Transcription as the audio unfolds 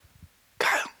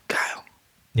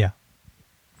Yeah.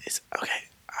 It's okay.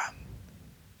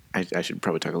 I should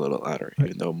probably talk a little louder,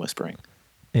 even though I'm whispering.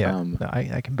 Yeah. No,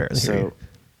 I can barely hear you.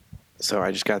 So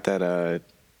I just got that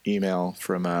email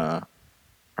from our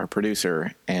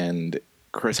producer, and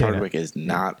Chris Dana. Hardwick is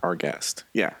not our guest.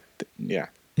 Yeah. Yeah.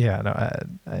 Yeah, no,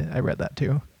 I read that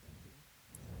too.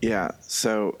 Yeah.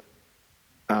 So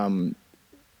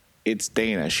it's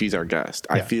Dana. She's our guest.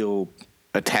 Yeah. I feel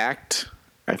attacked.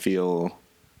 I feel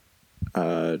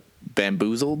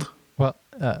bamboozled. Well,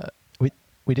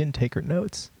 we didn't take her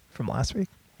notes from last week,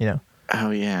 you know.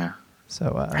 Oh yeah.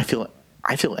 So I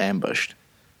feel ambushed.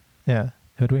 yeah,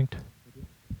 hoodwinked.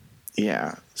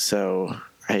 Yeah. So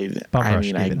I Rush,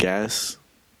 mean, I David. guess.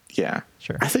 Yeah.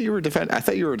 Sure. I thought you were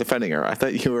defending her. I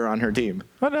thought you were on her team.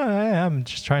 Oh no, I am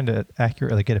just trying to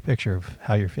accurately get a picture of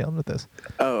how you're feeling with this.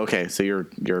 Oh, okay. So you're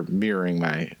mirroring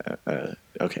my.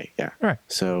 Okay. Yeah. All right.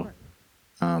 So,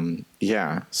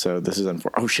 yeah. So this is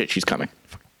oh shit, she's coming.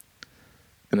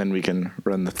 And then we can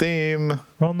run the theme.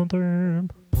 On the theme.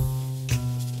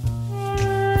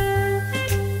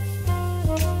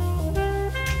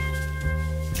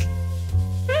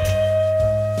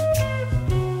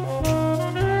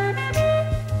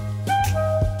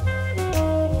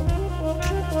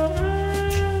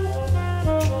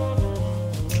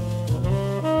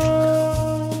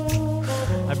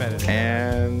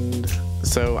 And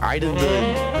so I did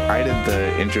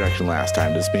the introduction last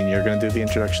time. Does this mean you're going to do the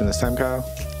introduction this time, Kyle?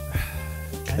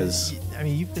 Because I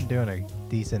mean, you've been doing a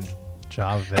decent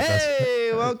job of it.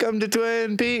 hey, welcome to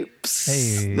Twin Peaks,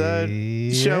 Hey,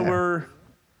 the show where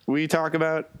we talk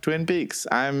about Twin Peaks.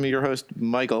 I'm your host,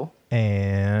 Michael,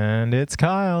 and it's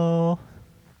Kyle.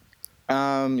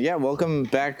 Yeah, welcome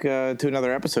back to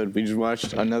another episode. We just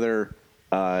watched another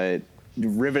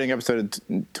riveting episode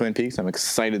of Twin Peaks. I'm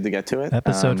excited to get to it.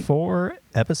 Episode 4,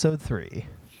 episode 3.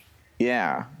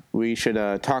 Yeah, we should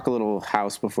talk a little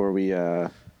house before we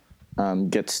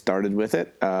get started with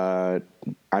it. I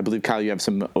believe, Kyle, you have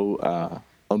some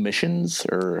omissions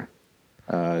or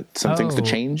some things to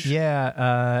change.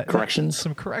 Yeah. Corrections?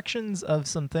 Some corrections of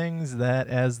some things that,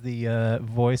 as the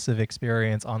voice of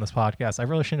experience on this podcast, I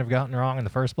really shouldn't have gotten wrong in the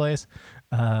first place.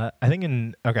 I think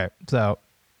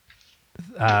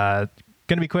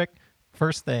gonna be quick.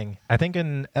 First thing, I think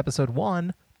in episode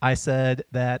 1, I said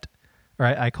that,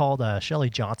 I called Shelley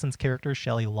Johnson's character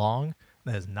Shelley Long.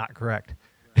 That is not correct.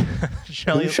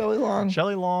 Who's Shelley Long?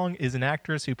 Shelley Long is an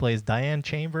actress who plays Diane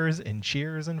Chambers in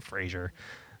Cheers and Frasier.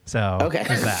 So Okay.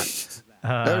 there's that.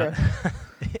 Okay.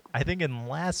 I think in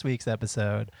last week's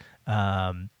episode,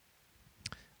 I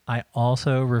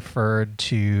also referred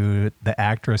to the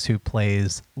actress who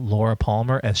plays Laura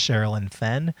Palmer as Sherilyn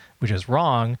Fenn, which is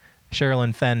wrong.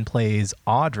 Sherilyn Fenn plays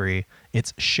Audrey.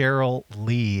 It's Cheryl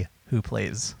Lee who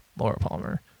plays Laura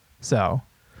Palmer. So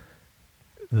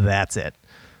that's it.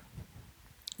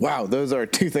 Wow, those are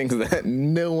two things that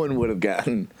no one would have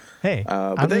gotten. Hey,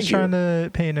 but I'm thank just trying to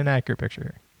paint an accurate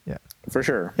picture. Yeah. For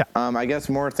sure. Yeah. I guess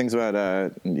more things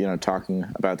about talking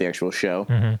about the actual show.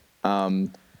 Mm-hmm.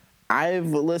 I've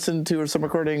listened to some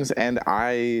recordings, and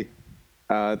I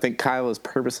think Kyle is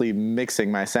purposely mixing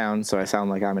my sound so I sound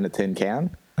like I'm in a tin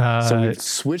can. So we've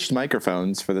switched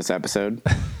microphones for this episode.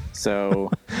 So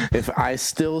if I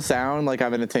still sound like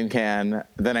I'm in a tin can,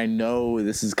 then I know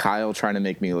this is Kyle trying to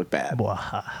make me look bad. All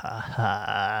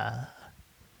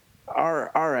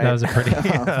right. That was a pretty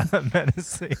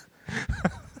menacing.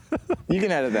 You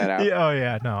can edit that out. Yeah, oh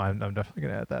yeah, no, I'm definitely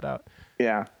gonna edit that out.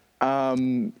 Yeah.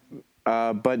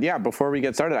 But yeah, before we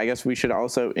get started, I guess we should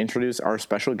also introduce our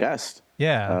special guest.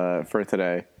 Yeah. For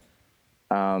today.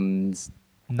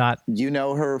 Not. You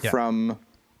know her from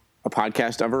a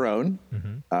podcast of her own.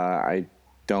 Mm-hmm. I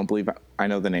don't believe I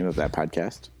know the name of that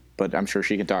podcast, but I'm sure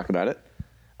she can talk about it.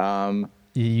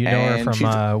 You know her from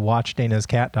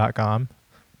WatchDanasCat.com.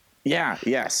 Yeah.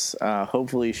 Yes.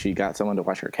 Hopefully she got someone to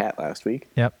watch her cat last week.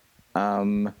 Yep.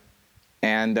 And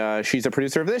she's a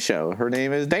producer of this show. Her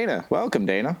name is Dana. Welcome,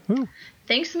 Dana. Ooh.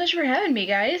 Thanks so much for having me,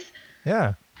 guys.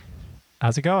 Yeah.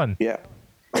 How's it going? Yeah.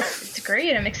 It's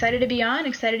great. I'm excited to be on,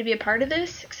 excited to be a part of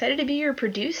this, excited to be your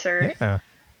producer. Yeah.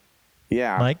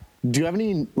 Yeah. Mike? Do you have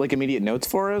any immediate notes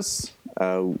for us?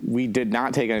 We did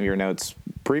not take any of your notes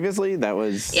previously. That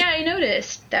was... Yeah, I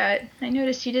noticed that. I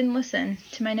noticed you didn't listen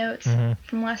to my notes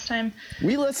from last time.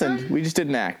 We listened. We just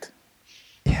didn't act.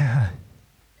 Yeah.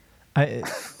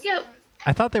 Yep.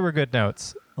 I thought they were good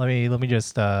notes. Let me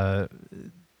just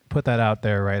put that out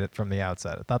there right from the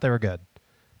outset. I thought they were good.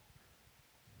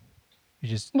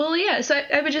 Well, yeah, so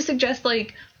I would just suggest,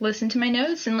 listen to my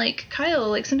notes, and,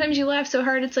 Kyle, sometimes you laugh so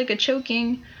hard it's like a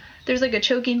choking, there's a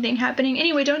choking thing happening.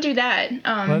 Anyway, don't do that.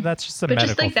 Well, that's just a but medical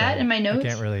just like that thing. in my notes. I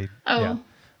can't really. Oh.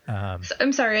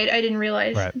 I'm sorry, I didn't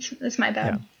realize. Right. It's my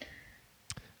bad.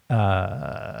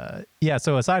 Yeah.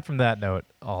 So aside from that note,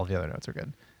 all the other notes are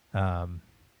good.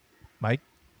 Mike?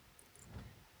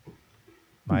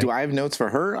 Do I have notes for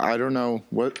her? I don't know.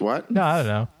 What? No, I don't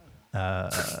know.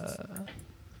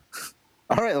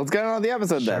 All right, let's get on with the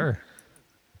episode Sure.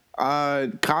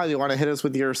 then. Kyle, you want to hit us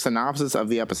with your synopsis of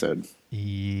the episode?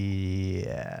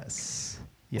 Yes,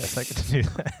 I get to do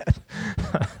that.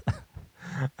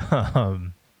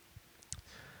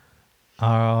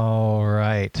 All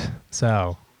right.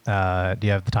 So, do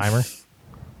you have the timer?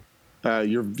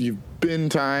 You've been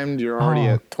timed. You're already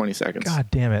at 20 seconds. God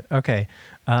damn it. Okay.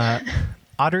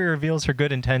 Audrey reveals her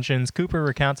good intentions. Cooper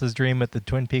recounts his dream with the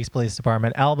Twin Peaks Police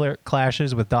Department. Albert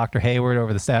clashes with Dr. Hayward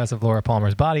over the status of Laura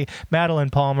Palmer's body.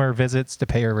 Madeline Palmer visits to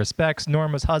pay her respects.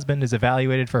 Norma's husband is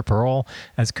evaluated for parole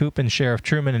as Coop and Sheriff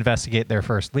Truman investigate their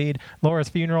first lead. Laura's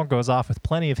funeral goes off with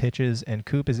plenty of hitches, and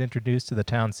Coop is introduced to the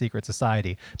town's secret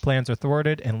society. Plans are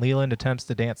thwarted, and Leland attempts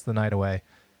to dance the night away.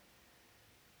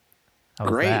 How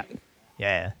was Great. that?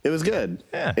 Yeah. It was good.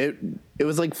 Yeah. It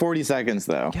was like 40 seconds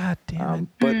though. God damn it.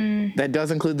 But that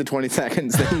does include the 20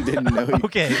 seconds that you didn't know.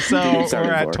 Okay, so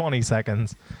we're at 20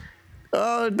 seconds.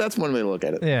 That's one way to look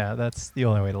at it. Yeah, that's the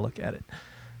only way to look at it.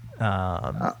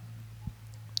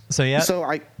 So yeah. So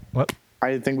What?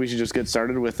 I think we should just get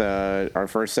started with our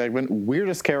first segment.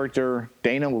 Weirdest character.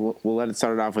 Dana, we'll let it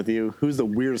start off with you. Who's the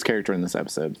weirdest character in this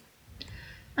episode?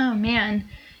 Oh man,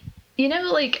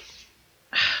 like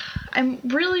I'm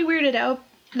really weirded out.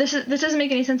 This doesn't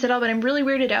make any sense at all, but I'm really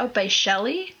weirded out by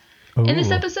Shelley in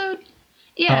this episode.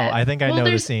 Yeah. Oh, I think I know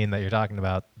the scene that you're talking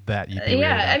about. That you.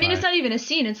 Yeah, I mean, it's not even a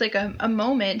scene. It's like a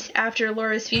moment after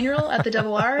Laura's funeral at the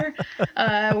Double R,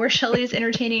 where Shelley is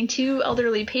entertaining two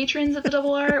elderly patrons at the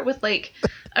Double R with like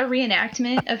a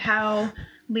reenactment of how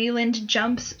Leland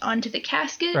jumps onto the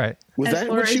casket. Right. Was as that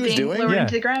Laura what she is was being doing? lowered Yeah.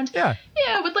 into the ground. Yeah.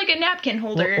 Yeah, with like a napkin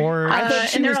holder. Or I thought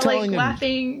she and they're was like telling him-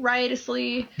 laughing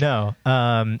riotously. No.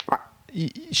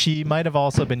 She might have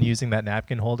also been using that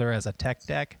napkin holder as a tech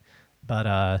deck, but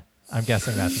I'm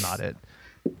guessing that's not it.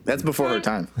 That's before her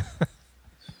time.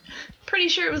 Pretty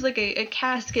sure it was like a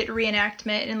casket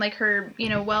reenactment, and like her,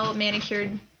 well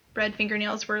manicured red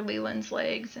fingernails were Leland's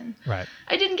legs, and Right.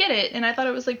 I didn't get it, and I thought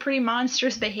it was like pretty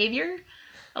monstrous behavior,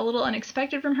 a little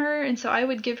unexpected from her, and so I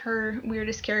would give her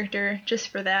weirdest character just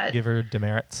for that. Give her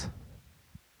demerits.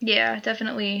 Yeah,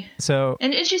 definitely. So.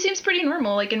 And she seems pretty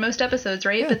normal, like in most episodes,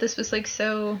 right? Yeah. But this was like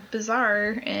so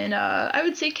bizarre, and I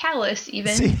would say callous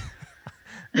even. See,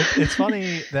 it's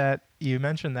funny that you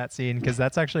mentioned that scene because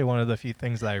that's actually one of the few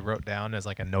things that I wrote down as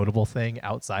like a notable thing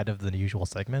outside of the usual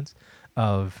segments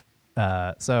of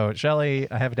so Shelley,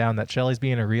 I have down that Shelley's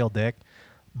being a real dick,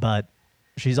 but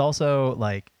she's also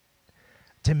like,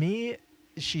 to me,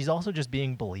 she's also just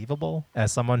being believable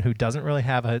as someone who doesn't really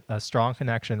have a strong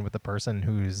connection with the person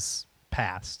who's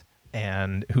passed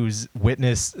and who's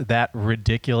witnessed that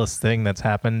ridiculous thing that's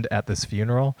happened at this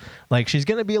funeral. Like, she's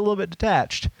going to be a little bit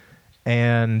detached.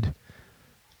 And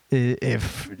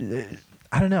if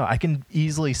I don't know, I can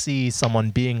easily see someone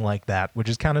being like that, which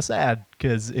is kind of sad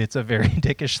because it's a very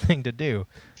dickish thing to do.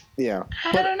 Yeah.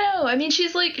 I don't know. I mean,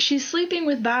 she's sleeping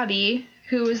with Bobby,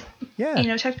 who is,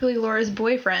 technically Laura's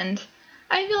boyfriend.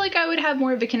 I feel like I would have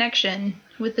more of a connection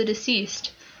with the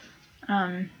deceased.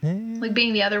 Like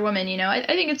being the other woman, I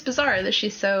think it's bizarre that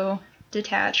she's so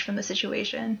detached from the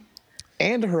situation.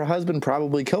 And her husband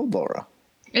probably killed Laura.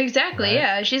 Exactly, Right.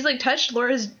 yeah. She's like touched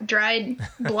Laura's dried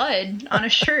blood on a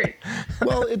shirt.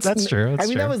 Well, That's true. I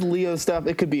mean, that was Leo stuff.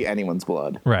 It could be anyone's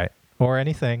blood. Right. Or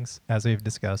anything's, as we've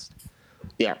discussed.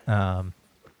 Yeah.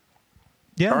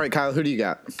 Yeah. All right, Kyle, who do you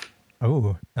got?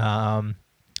 Oh.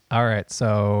 All right.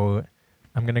 So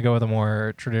I'm going to go with a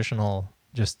more traditional,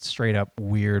 just straight up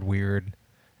weird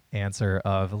answer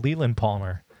of Leland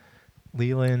Palmer.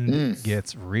 Leland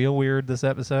gets real weird this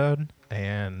episode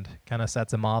and kind of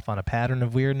sets him off on a pattern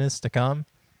of weirdness to come,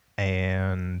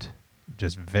 and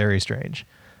just very strange.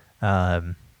 A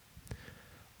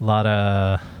lot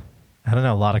of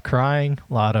crying,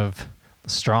 a lot of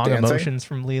strong Dancing? emotions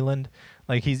from Leland.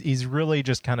 Like he's really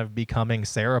just kind of becoming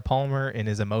Sarah Palmer in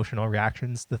his emotional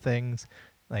reactions to things.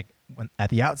 Like at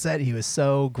the outset, he was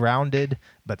so grounded,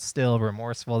 but still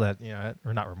remorseful that,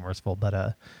 or not remorseful,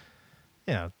 but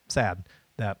sad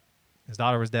that his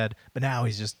daughter was dead. But now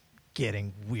he's just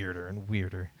getting weirder and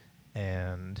weirder.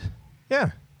 And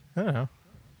yeah, I don't know.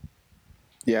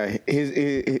 Yeah,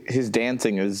 his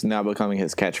dancing is now becoming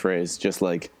his catchphrase, just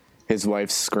like his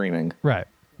wife's screaming. Right.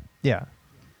 Yeah.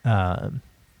 I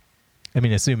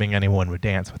mean, assuming anyone would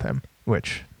dance with him,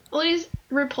 which... Well,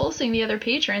 repulsing the other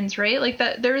patrons, right? Like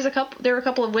that there were a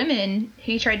couple of women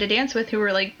he tried to dance with who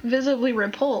were like visibly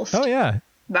repulsed. Oh yeah.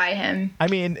 By him. I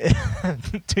mean,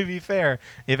 to be fair,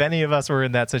 if any of us were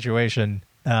in that situation,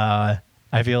 I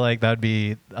feel like that'd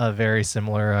be a very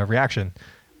similar reaction.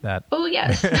 That. Oh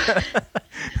yes.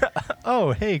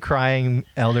 Oh, hey, crying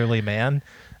elderly man.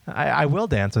 I will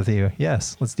dance with you.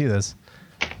 Yes, let's do this.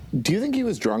 Do you think he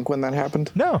was drunk when that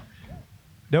happened? No.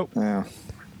 Nope. Yeah.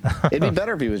 It'd be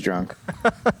better if he was drunk.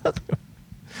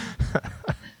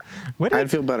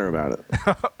 I'd feel better about it.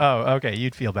 Oh, okay.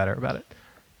 You'd feel better about it.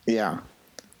 Yeah.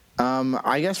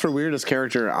 I guess for weirdest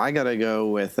character, I gotta go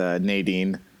with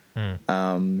Nadine.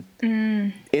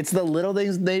 It's the little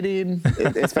things, Nadine,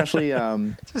 especially.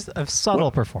 It's just a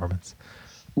subtle performance.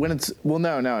 When it's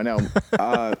no.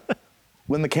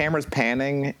 When the camera's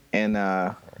panning in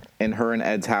her and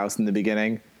Ed's house in the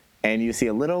beginning, and you see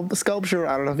a little sculpture.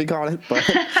 I don't know if you caught it, but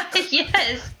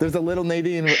yes, there's a little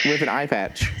Nadine with an eye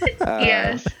patch.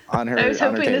 Yes, on her. I was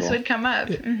hoping this would come up.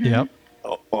 Mm-hmm. Yep.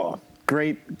 Oh,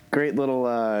 great little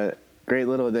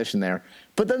addition there.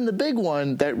 But then the big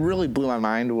one that really blew my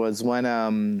mind was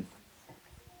when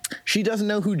she doesn't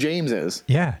know who James is.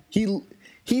 Yeah.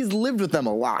 He's lived with them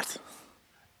a lot.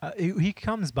 He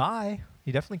comes by.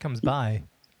 He definitely comes by.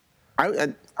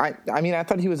 I mean, I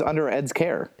thought he was under Ed's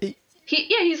care.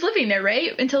 He's living there,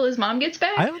 right? Until his mom gets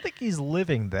back? I don't think he's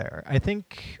living there. I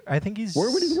think he's...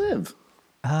 Where would he live?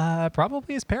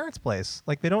 Probably his parents' place.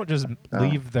 Like, they don't just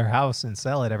leave their house and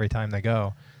sell it every time they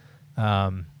go.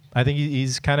 I think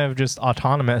he's kind of just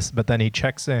autonomous, but then he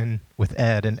checks in with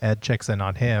Ed, and Ed checks in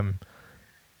on him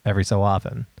every so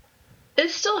often.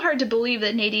 It's still hard to believe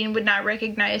that Nadine would not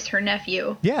recognize her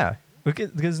nephew. Yeah,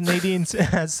 because Nadine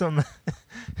has some...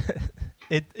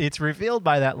 It's revealed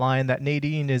by that line that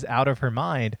Nadine is out of her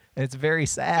mind, and it's very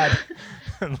sad.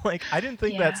 Like, I didn't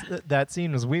think that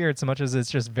scene was weird so much as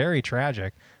it's just very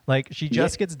tragic. Like, she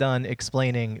just gets done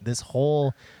explaining this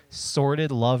whole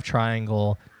sordid love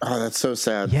triangle. Oh, that's so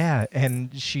sad. Yeah,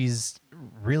 and she's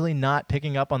really not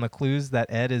picking up on the clues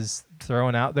that Ed is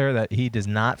throwing out there, that he does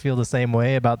not feel the same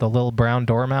way about the little brown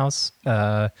dormouse.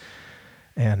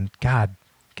 And God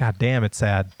damn, it's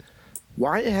sad.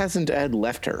 Why hasn't Ed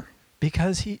left her?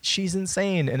 Because she's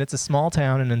insane, and it's a small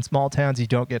town, and in small towns you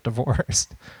don't get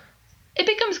divorced. It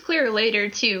becomes clear later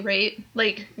too, right?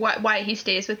 Like why he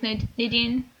stays with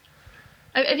Nadine.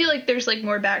 I feel like there's like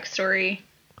more backstory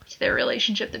to their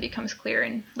relationship that becomes clear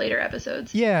in later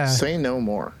episodes. Yeah. Say no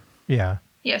more. Yeah.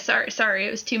 Yeah. Sorry,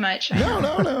 it was too much.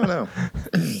 No.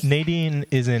 Nadine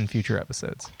is in future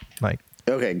episodes, Mike.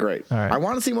 Okay, great. All right. I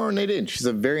want to see more of Nadine. She's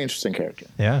a very interesting character.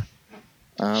 Yeah.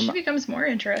 She becomes more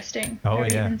interesting. Oh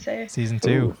yeah. Season 2.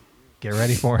 Ooh. Get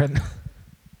ready for it.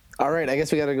 All right, I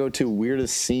guess we got to go to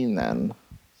weirdest scene then.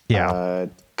 Yeah.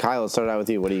 Kyle, let's start out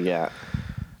with you. What do you got?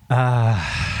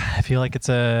 I feel like it's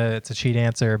a cheat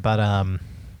answer, but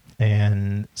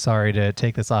and sorry to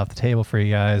take this off the table for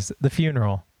you guys. The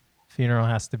funeral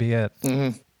has to be it.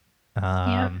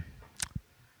 Mm-hmm.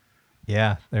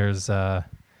 Yeah. There's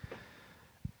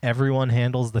everyone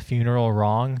handles the funeral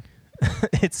wrong.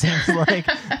 It seems like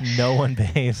no one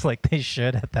behaves like they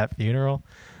should at that funeral.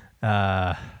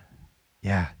 Yeah.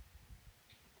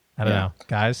 I don't know.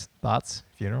 Guys, thoughts?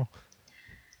 Funeral?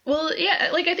 Well, yeah,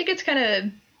 like I think it's kind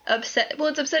of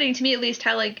it's upsetting to me at least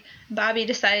how like Bobby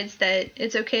decides that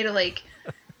it's okay to like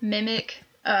mimic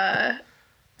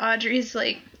Audrey's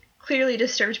like clearly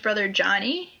disturbed brother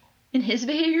Johnny in his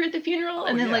behavior at the funeral,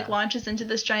 and then like launches into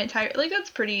this giant tiger. Like, that's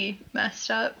pretty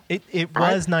messed up. It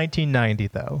was 1990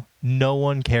 though. No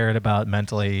one cared about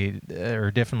mentally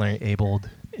or differently abled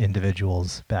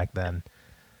individuals back then.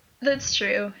 That's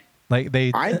true. Like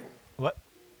what?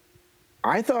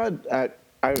 I thought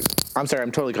I'm sorry,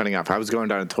 I'm totally cutting off. I was going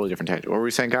down a totally different tangent. What were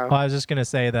we saying, Kyle? Well, I was just going to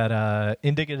say that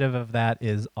indicative of that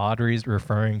is Audrey's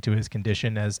referring to his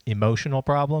condition as emotional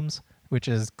problems, which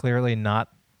is clearly not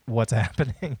what's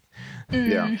happening.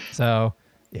 Yeah. So,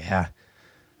 yeah.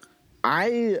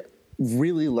 I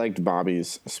really liked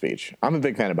Bobby's speech. I'm a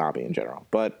big fan of Bobby in general,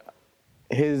 but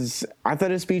I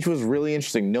thought his speech was really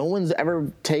interesting. No one's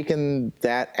ever taken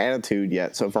that attitude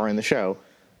yet so far in the show,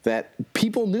 that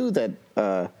people knew that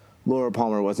Laura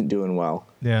Palmer wasn't doing well.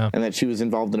 Yeah. And that she was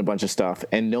involved in a bunch of stuff,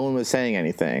 and no one was saying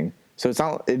anything. So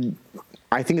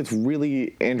I think it's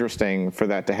really interesting for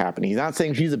that to happen. He's not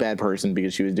saying she's a bad person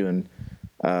because she was doing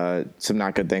some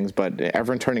not good things, but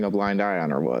everyone turning a blind eye on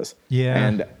her was. Yeah.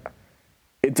 And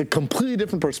it's a completely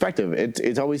different perspective.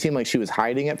 It's always seemed like she was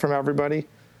hiding it from everybody,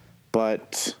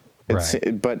 but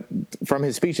from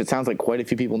his speech, it sounds like quite a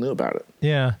few people knew about it.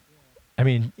 Yeah. I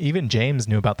mean, even James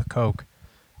knew about the coke.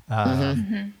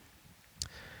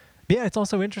 Yeah, it's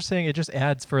also interesting. It just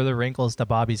adds further wrinkles to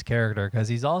Bobby's character because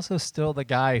he's also still the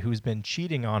guy who's been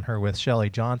cheating on her with Shelley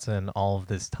Johnson all of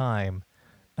this time,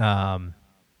 and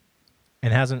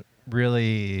hasn't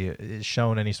really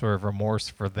shown any sort of remorse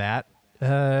for that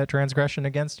transgression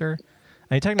against her.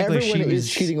 I mean, technically, everyone is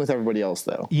cheating with everybody else,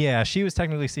 though. Yeah, she was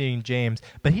technically seeing James,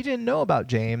 but he didn't know about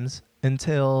James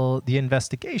until the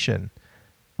investigation,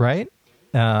 right?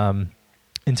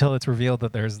 Until it's revealed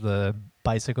that there's the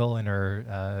bicycle in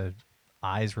her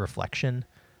eyes reflection.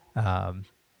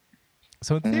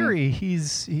 So in theory, he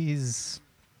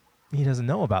doesn't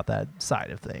know about that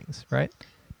side of things, right?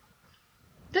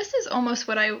 This is almost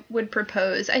what I would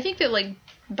propose. I think that like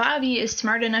Bobby is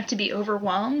smart enough to be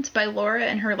overwhelmed by Laura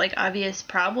and her like obvious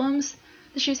problems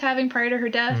that she was having prior to her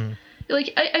death.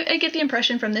 Like I get the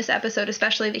impression from this episode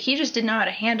especially that he just didn't know how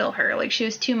to handle her. Like she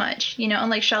was too much, you know,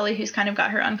 unlike Shelley, who's kind of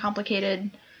got her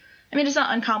uncomplicated. I mean, it's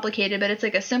not uncomplicated, but it's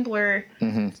like a simpler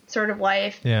sort of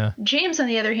life. Yeah. James, on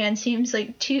the other hand, seems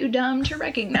like too dumb to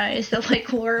recognize that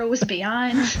like Laura was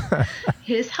beyond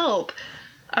his help.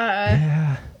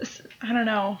 Yeah. I don't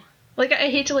know. Like, I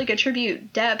hate to, like,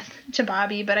 attribute depth to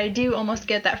Bobby, but I do almost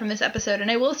get that from this episode. And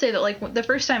I will say that, like, the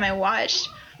first time I watched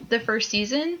the first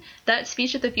season, that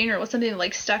speech at the funeral was something that,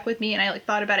 like, stuck with me, and I, like,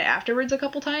 thought about it afterwards a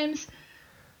couple times.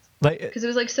 Because it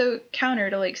was, like, so counter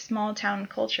to, like, small-town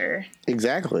culture.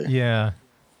 Exactly. Yeah.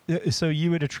 So you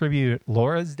would attribute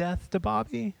Laura's death to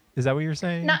Bobby? Is that what you're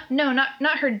saying?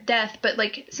 Not her death, but,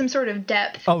 like, some sort of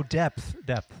depth. Oh, depth.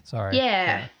 Sorry.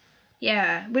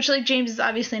 Yeah, which like James is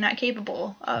obviously not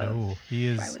capable of. No, he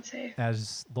is, I would say,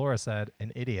 as Laura said,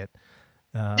 an idiot.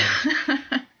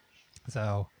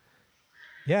 So,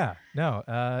 yeah, no,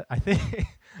 I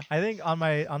think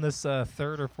on this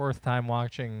third or fourth time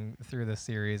watching through this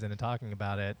series and talking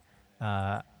about it,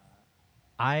 I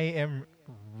am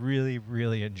really,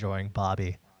 really enjoying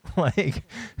Bobby. Like,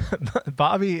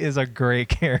 Bobby is a great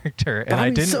character, and I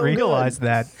didn't realize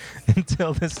that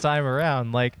until this time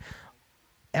around. Like,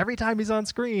 every time he's on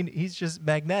screen, he's just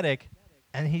magnetic,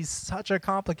 and he's such a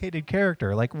complicated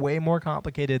character, like way more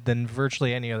complicated than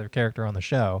virtually any other character on the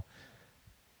show.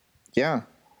 Yeah.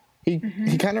 He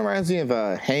kind of reminds me of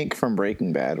Hank from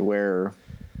Breaking Bad, where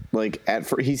like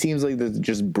he seems like this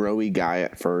just bro-y guy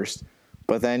at first,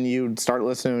 but then you start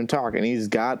listening to him talk, and he's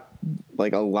got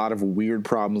like a lot of weird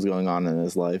problems going on in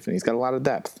his life, and he's got a lot of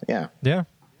depth. Yeah.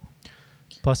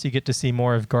 Plus, you get to see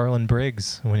more of Garland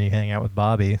Briggs when you hang out with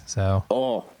Bobby. So,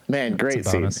 oh man, great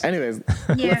scene. Anyways,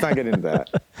 let's not get into that.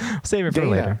 Save it for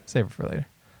later.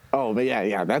 Oh, but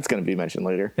yeah, that's going to be mentioned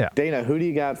later. Yeah. Dana, who do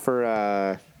you got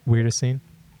for weirdest scene?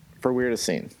 For weirdest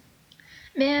scene.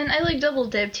 Man, I like double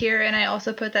dipped here, and I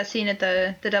also put that scene at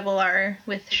the double R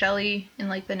with Shelley in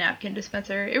like the napkin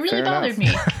dispenser. It really bothered me.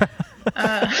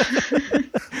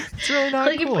 It's really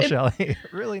not cool, Shelley.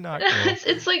 Really not cool.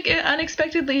 It's like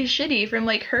unexpectedly shitty from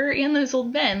like her and those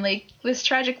old men. Like, this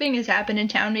tragic thing has happened in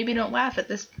town. Maybe don't laugh at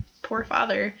this poor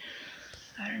father.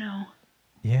 I don't know.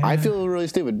 Yeah. I feel really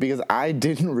stupid because I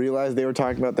didn't realize they were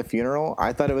talking about the funeral.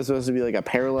 I thought it was supposed to be like a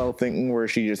parallel thing where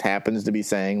she just happens to be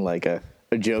saying like a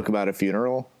joke about a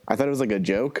funeral. I thought it was like a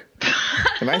joke.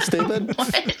 Am I stupid?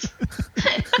 What?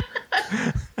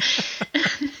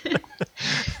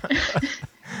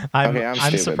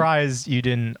 I'm surprised you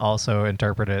didn't also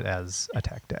interpret it as a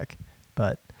tech deck,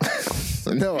 but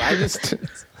no, I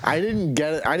didn't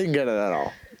get it. I didn't get it at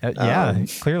all.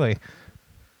 Clearly.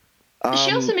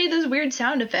 She also made those weird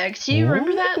sound effects. Do you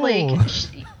remember that? Like,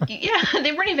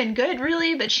 they weren't even good,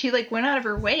 really, but she like went out of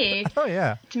her way. Oh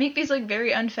yeah. To make these like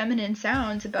very unfeminine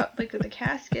sounds about like the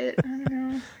casket. I don't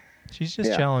know. She's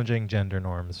just challenging gender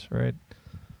norms, right?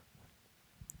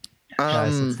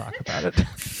 Guys, let's talk about it.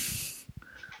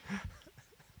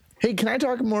 Hey, can I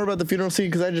talk more about the funeral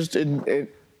scene? Because instead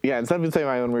of saying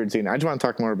my own weird scene, I just want to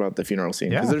talk more about the funeral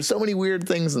scene because there's so many weird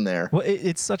things in there. Well,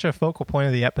 it's such a focal point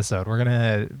of the episode. We're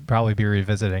gonna probably be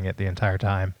revisiting it the entire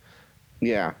time.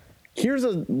 Yeah. Here's a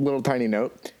little tiny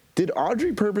note. Did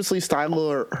Audrey purposely style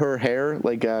her hair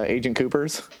like Agent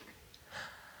Cooper's?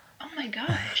 Oh my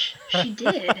gosh, she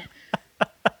did.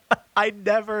 I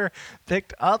never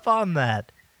picked up on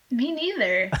that. Me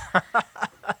neither.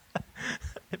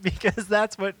 Because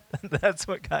that's what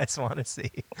guys want to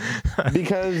see.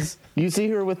 Because you see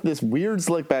her with this weird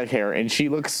slick back hair, and she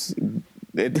looks.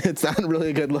 It's not really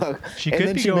a good look. She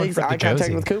could be going for the Josie. And then she makes eye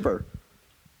contact with Cooper.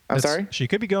 I'm sorry? She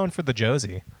could be going for the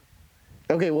Josie.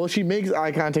 Okay, well, she makes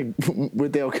eye contact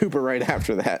with Dale Cooper right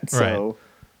after that. So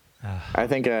I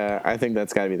think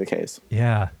that's got to be the case.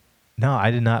 Yeah. No,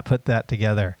 I did not put that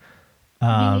together. Me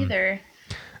neither.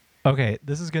 Okay,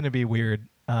 this is going to be weird.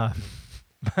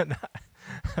 But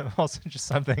also just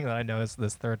something that I noticed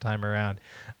this third time around.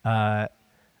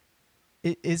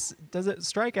 Does it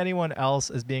strike anyone else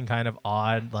as being kind of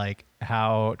odd, like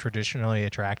how traditionally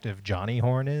attractive Johnny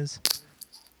Horn is?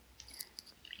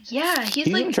 Yeah, he's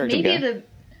like maybe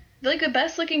the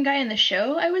best looking guy in the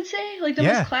show, I would say. Like the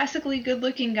most classically good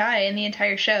looking guy in the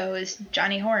entire show is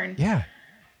Johnny Horn. Yeah.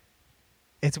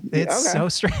 It's so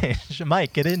strange.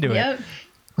 Mike, get into it.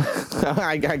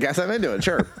 I guess I'm into it,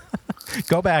 sure.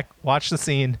 Go back, watch the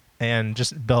scene, and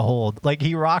just behold. Like,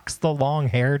 he rocks the long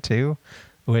hair, too,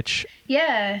 which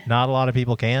not a lot of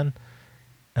people can.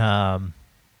 And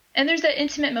there's that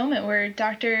intimate moment where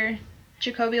Dr.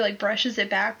 Jacoby, like, brushes it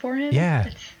back for him. Yeah.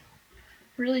 It's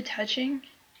really touching.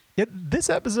 Yeah, this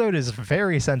episode is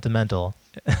very sentimental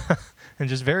and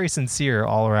just very sincere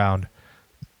all around.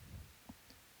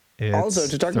 Also,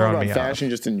 to talk more about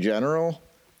fashion just in general,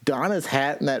 Donna's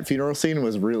hat in that funeral scene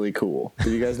was really cool.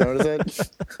 Did you guys notice it?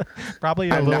 Probably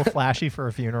a little flashy for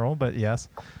a funeral, but yes.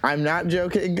 I'm not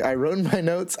joking. I wrote in my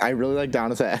notes, I really like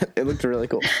Donna's hat. It looked really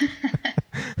cool.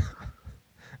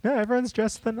 No, everyone's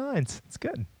dressed to the nines. It's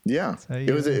good. Yeah.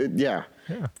 Yeah.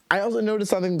 I also noticed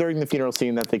something during the funeral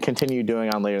scene that they continue doing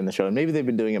on later in the show. And maybe they've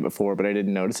been doing it before, but I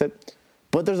didn't notice it.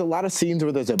 But there's a lot of scenes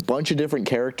where there's a bunch of different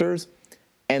characters,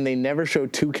 and they never show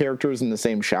two characters in the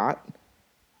same shot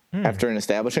after an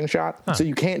establishing shot. So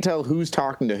you can't tell who's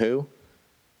talking to who.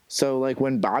 So, like,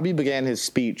 when Bobby began his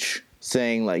speech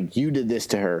saying, like, you did this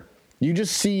to her, you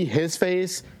just see his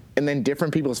face and then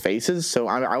different people's faces. So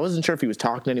I wasn't sure if he was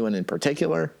talking to anyone in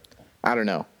particular. I don't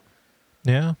know.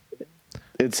 Yeah.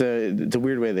 It's a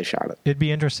weird way they shot it. It'd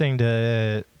be interesting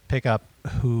to pick up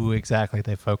who exactly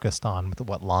they focused on with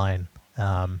what line.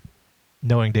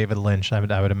 Knowing David Lynch, I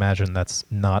would imagine that's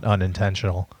not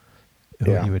unintentional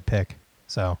who he would pick.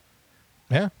 So,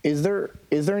 yeah. Is there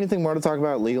anything more to talk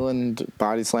about Leland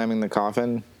body slamming the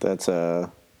coffin? That's I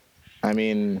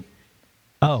mean.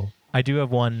 Oh, I do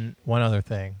have one other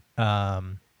thing.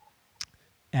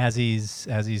 As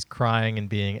he's crying and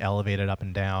being elevated up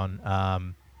and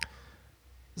down,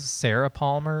 Sarah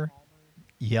Palmer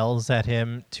yells at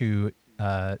him to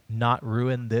not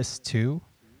ruin this too.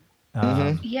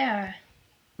 Yeah.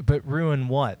 But ruin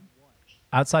what?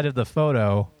 Outside of the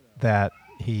photo that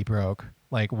he broke,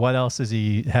 like what else has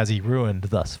he ruined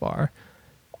thus far?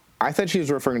 I thought she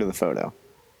was referring to the photo.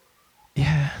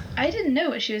 Yeah. I didn't know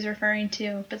what she was referring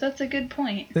to, but that's a good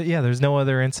point. Yeah, there's no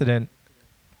other incident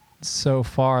so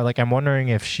far. Like, I'm wondering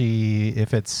if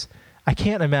it's, I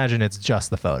can't imagine it's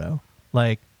just the photo.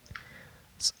 Like,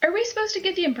 are we supposed to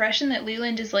get the impression that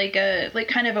Leland is like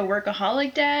kind of a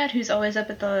workaholic dad who's always up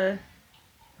at the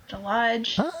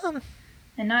lodge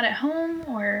and not at home,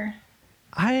 or?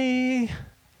 I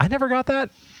never got that.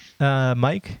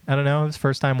 Mike, I don't know. His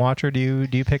first time watcher. Do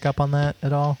you pick up on that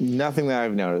at all? Nothing that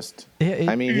I've noticed.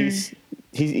 I mean,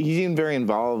 he seemed very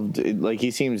involved. Like, he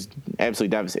seems absolutely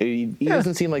devastated. He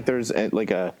doesn't seem like there's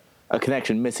a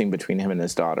connection missing between him and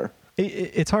his daughter.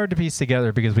 It's hard to piece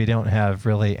together because we don't have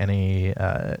really any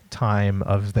time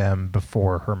of them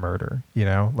before her murder. You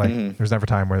know, like there's never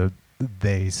time where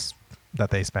they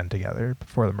spend together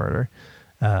before the murder.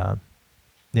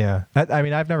 Yeah, I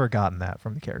mean, I've never gotten that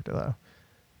from the character though.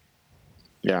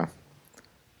 Yeah.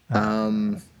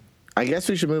 I guess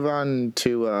we should move on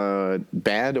to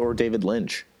Bad or David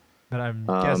Lynch. But I'm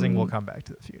guessing we'll come back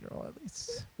to the funeral at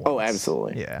least once. Oh,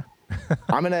 absolutely. Yeah.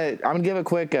 I'm gonna give a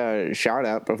quick shout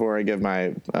out before I give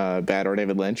my Bad or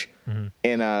David Lynch.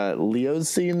 In Leo's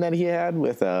scene that he had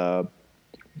with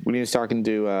when he was talking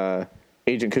to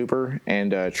Agent Cooper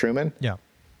and Truman. Yeah.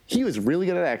 He was really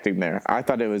good at acting there. I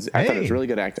thought it was really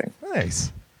good acting.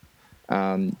 Nice.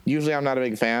 Usually I'm not a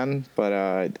big fan, but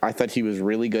I thought he was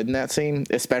really good in that scene,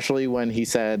 especially when he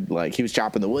said, like, he was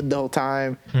chopping the wood the whole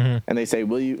time, and they say,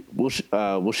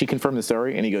 will she confirm the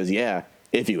story? And he goes, yeah,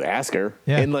 if you ask her,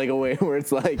 in like a way where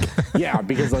it's like, yeah,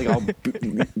 because like I'll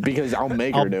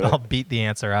make her do it. I'll beat the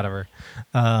answer out of her.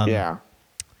 Yeah.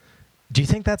 Do you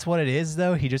think that's what it is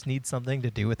though? He just needs something to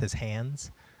do with his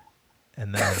hands.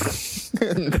 And then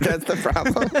that's the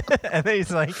problem. And then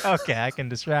he's like, okay, I can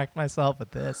distract myself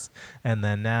with this. And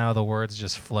then now the words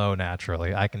just flow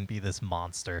naturally. I can be this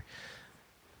monster.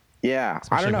 Yeah.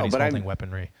 Especially I don't know, when he's but holding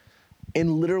weaponry.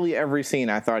 In literally every scene,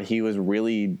 I thought he was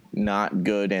really not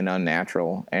good and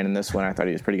unnatural. And in this one, I thought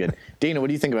he was pretty good. Dana, what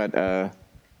do you think about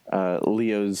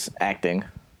Leo's acting?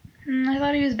 I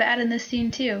thought he was bad in this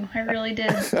scene too. I really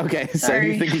did. Okay, so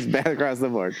you think he's bad across the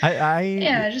board?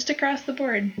 Yeah, just across the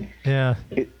board. Yeah.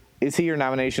 Is he your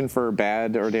nomination for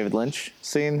Bad or David Lynch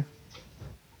scene?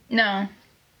 No.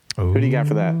 Ooh. Who do you got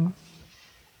for that?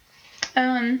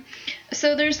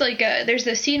 So there's there's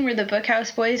the scene where the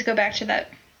Bookhouse boys go back to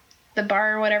that the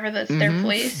bar or whatever that's their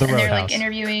place, the and they're like Roadhouse.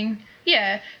 interviewing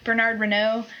Bernard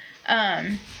Renault.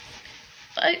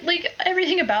 Like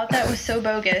everything about that was so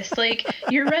bogus. Like,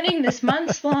 you're running this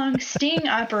months-long sting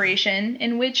operation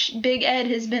in which Big Ed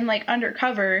has been like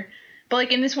undercover, but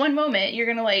like in this one moment you're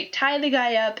gonna like tie the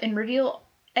guy up and reveal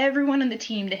everyone on the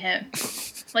team to him.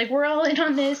 Like, we're all in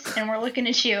on this and we're looking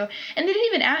at you. And they didn't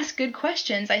even ask good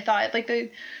questions. I thought like the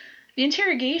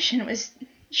interrogation was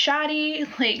shoddy.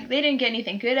 Like, they didn't get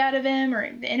anything good out of him or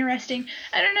interesting.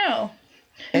 I don't know.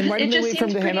 And why didn't they wait for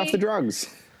him to hand off the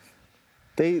drugs?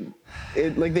 They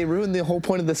ruined the whole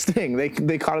point of the sting.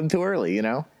 They caught him too early, you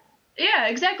know? Yeah,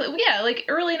 exactly. Yeah, like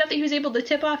early enough that he was able to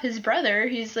tip off his brother.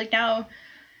 He's like now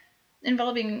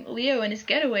involving Leo in his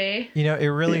getaway. You know, it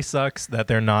really sucks that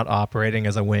they're not operating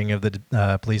as a wing of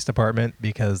the police department,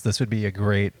 because this would be a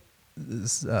great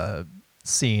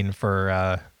scene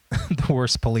for the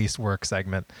worst police work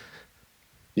segment.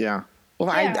 Yeah.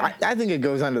 Well, yeah. I think it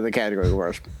goes under the category of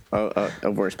worst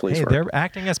police work. They're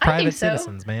acting as private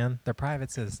citizens, man. They're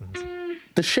private citizens.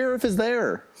 The sheriff is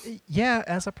there. Yeah,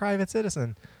 as a private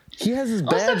citizen. He has his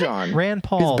badge on. Rand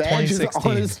Paul, his badge 2016. is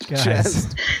on his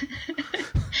chest.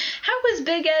 How was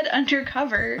Big Ed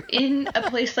undercover in a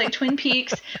place like Twin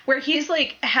Peaks where he's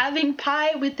like having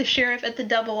pie with the sheriff at the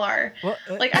Double R? Well,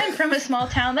 like, I'm from a small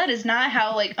town. That is not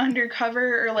how like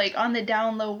undercover or like on the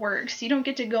down low works. You don't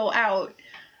get to go out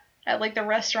at like the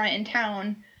restaurant in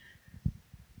town.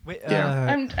 Wait,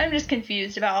 I'm just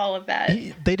confused about all of that.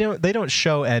 They don't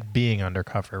show Ed being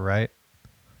undercover, right?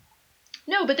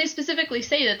 No, but they specifically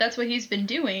say that that's what he's been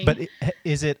doing. But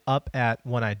is it up at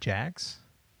One-Eyed Jack's?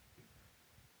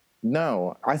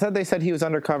 No, I thought they said he was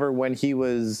undercover when he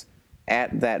was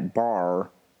at that bar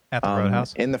at the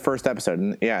Roadhouse in the first episode.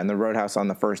 In the Roadhouse on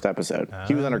the first episode.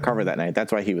 He was undercover that night.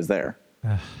 That's why he was there.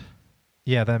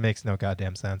 Yeah, that makes no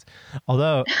goddamn sense.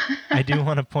 Although I do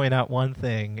want to point out one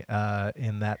thing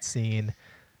in that scene.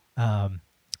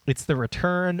 It's the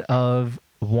return of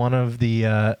one of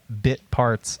the bit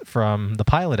parts from the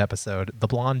pilot episode. The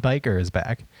blonde biker is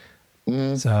back.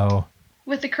 So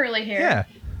with the curly hair. Yeah.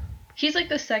 He's like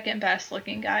the second best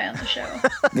looking guy on the show.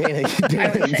 Dana,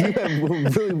 you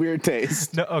have really weird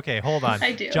taste. No, okay, hold on.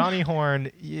 I do. Johnny Horn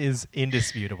is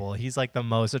indisputable. He's like the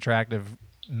most attractive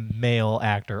male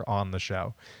actor on the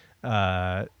show.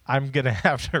 I'm gonna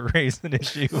have to raise an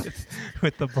issue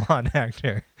with the blonde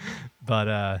actor,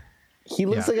 but he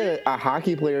looks like a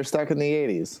hockey player stuck in the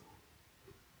 80s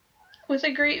with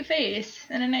a great face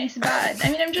and a nice bod.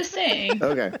 I mean, I'm just saying.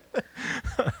 Okay.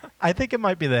 I think it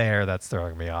might be the hair that's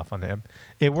throwing me off on him.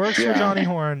 It works for Johnny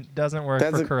Horn, doesn't work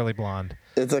for curly blonde.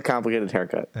 It's a complicated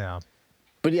haircut. Yeah.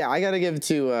 But yeah, I got to give it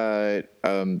to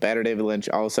Batter David Lynch.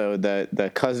 Also,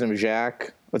 the cousin of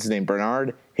Jacques, what's his name,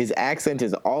 Bernard. His accent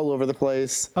is all over the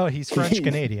place. Oh, he's French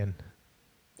Canadian.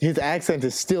 His accent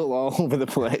is still all over the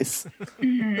place.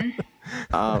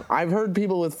 I've heard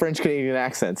people with French Canadian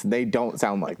accents, and they don't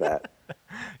sound like that.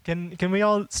 Can we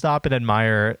all stop and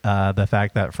admire the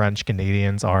fact that French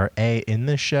Canadians are A, in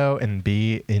this show, and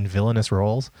B, in villainous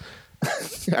roles?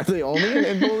 Are they only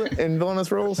in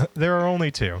villainous roles? There are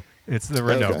only two. It's the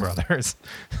Renault brothers.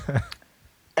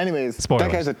 Anyways,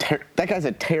 spoilers. That guy's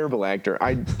a terrible actor.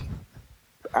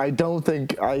 I don't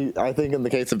think I think in the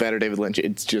case of Batter David Lynch,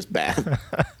 it's just bad.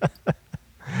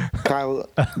 Kyle,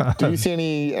 do you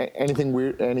see anything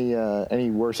weird,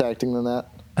 any worse acting than that?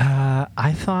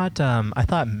 I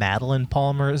thought Madeline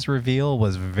Palmer's reveal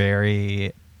was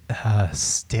very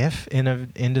stiff in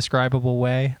an indescribable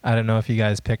way. I don't know if you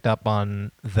guys picked up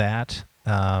on that.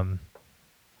 Up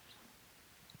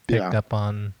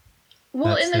on.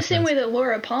 Well, in the same way that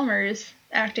Laura Palmer's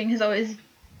acting has always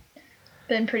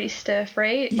been pretty stiff,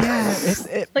 right? Yeah,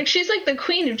 like she's like the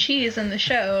queen of cheese in the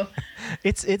show.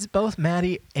 It's both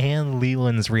Maddie and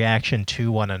Leland's reaction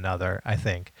to one another, I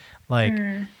think. Like,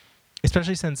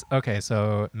 especially since,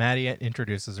 so Maddie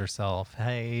introduces herself.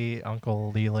 Hey,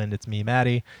 Uncle Leland, it's me,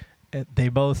 Maddie. They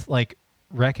both like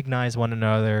recognize one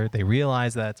another. They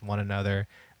realize that it's one another.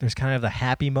 There's kind of the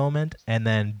happy moment, and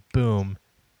then boom,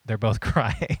 they're both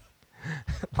crying.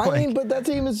 I mean, but that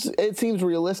seems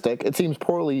realistic. It seems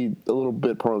a little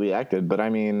bit poorly acted, but I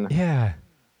mean, yeah,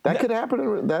 that could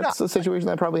happen. That's a situation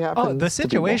that probably happens. Oh, the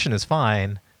situation is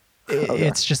fine.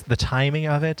 It's just the timing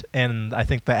of it, and I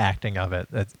think the acting of it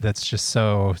that's just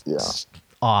so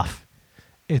off.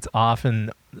 It's off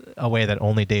in a way that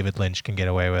only David Lynch can get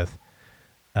away with.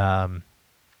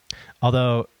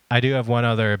 Although I do have one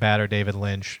other Batter David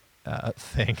Lynch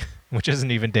thing, which isn't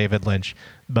even David Lynch,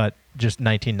 but just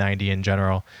 1990 in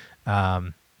general.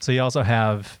 So you also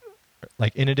have,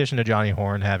 like, in addition to Johnny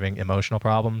Horn having emotional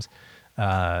problems,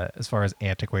 as far as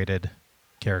antiquated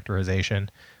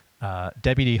characterization,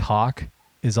 Deputy Hawk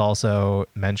is also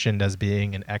mentioned as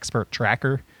being an expert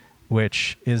tracker,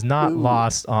 which is not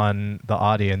lost on the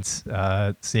audience,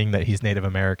 seeing that he's Native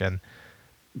American.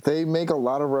 They make a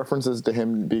lot of references to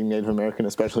him being Native American,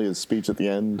 especially his speech at the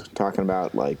end, talking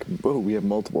about, like, oh, we have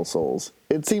multiple souls.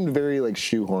 It seemed very, like,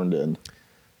 shoehorned in.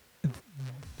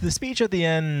 The speech at the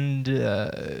end,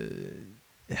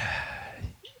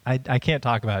 I can't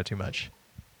talk about it too much.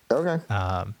 Okay.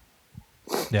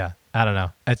 Yeah, I don't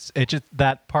know. It's just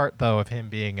that part, though, of him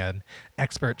being an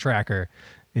expert tracker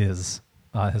has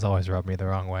always rubbed me the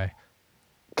wrong way.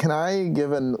 Can I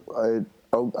give a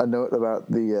note about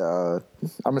the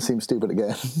I'm gonna seem stupid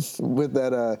again with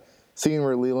that scene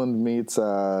where Leland meets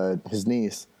his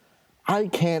niece. I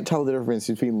can't tell the difference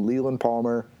between Leland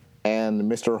Palmer and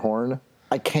Mr. Horn.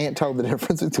 I can't tell the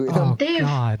difference between them. They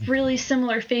have really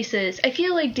similar faces. I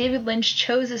feel like David Lynch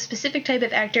chose a specific type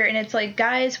of actor, and it's like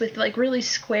guys with like really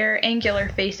square, angular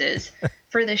faces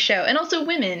for this show, and also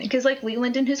women, because like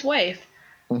Leland and his wife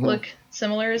look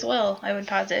similar as well, I would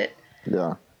posit.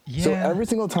 Yeah. So every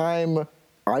single time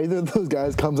either of those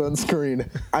guys comes on screen,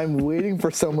 I'm waiting for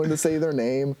someone to say their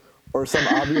name or some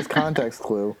obvious context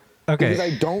clue. Okay. Because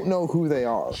I don't know who they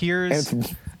are. It's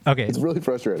really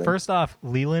frustrating. First off,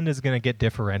 Leland is going to get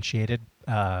differentiated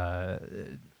a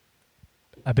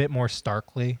bit more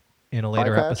starkly in a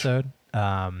later episode.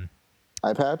 Eye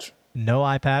patch? No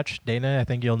eye patch. Dana, I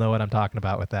think you'll know what I'm talking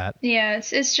about with that. Yeah,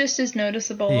 it's just as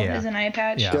noticeable as an eye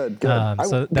patch. Yeah. Good.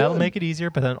 So that'll make it easier.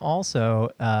 But then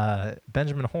also,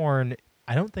 Benjamin Horn,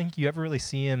 I don't think you ever really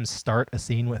see him start a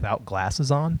scene without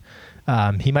glasses on.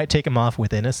 He might take them off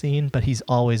within a scene, but he's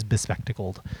always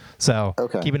bespectacled. So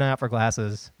keep an eye out for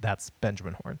glasses. That's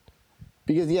Benjamin Horn.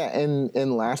 Because,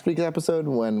 in last week's episode,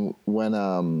 when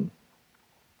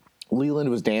Leland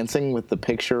was dancing with the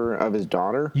picture of his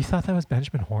daughter. You thought that was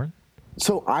Benjamin Horn?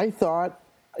 So I thought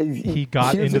he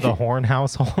got into the Horn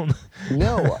household.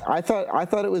 No, I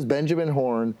thought it was Benjamin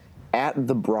Horn at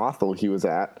the brothel he was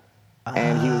at,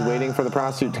 and he was waiting for the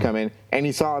prostitute to come in, and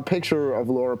he saw a picture of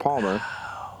Laura Palmer,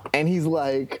 and he's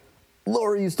like,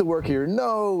 Laura used to work here.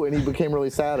 No, and he became really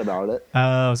sad about it.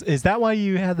 Is that why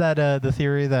you had that the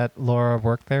theory that Laura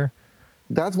worked there?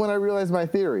 That's when I realized my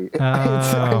theory.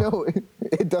 I know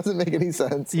it doesn't make any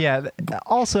sense. Yeah.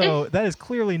 Also, that is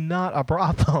clearly not a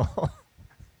brothel.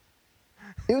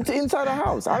 It's inside a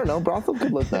house. I don't know. Brothel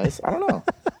could look nice. I don't know.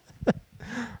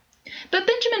 But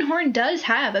Benjamin Horn does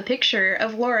have a picture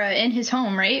of Laura in his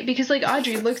home, right? Because like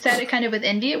Audrey looks at it kind of with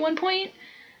envy at one point.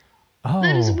 Oh.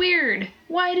 That is weird.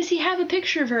 Why does he have a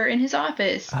picture of her in his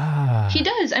office? He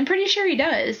does. I'm pretty sure he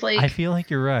does. Like, I feel like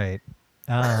you're right.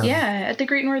 Yeah, at the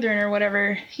Great Northern or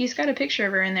whatever, he's got a picture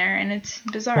of her in there, and it's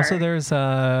bizarre. Also,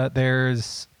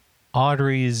 there's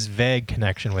Audrey's vague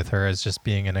connection with her as just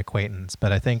being an acquaintance,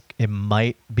 but I think it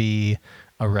might be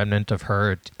a remnant of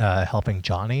her helping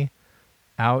Johnny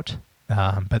out.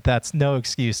 But that's no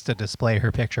excuse to display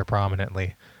her picture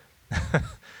prominently.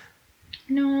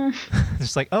 No.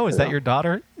 Just like, oh, is that your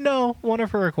daughter? No, one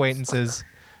of her acquaintances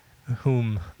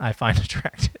whom I find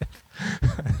attractive.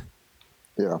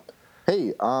 Yeah.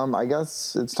 Hey, I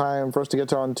guess it's time for us to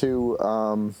get on to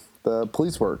the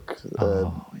police work.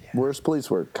 Worst police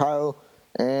work. Kyle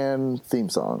and theme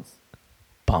song.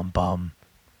 Bum bum.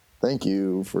 Thank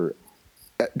you for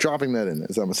dropping that in,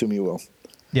 as I'm assuming you will.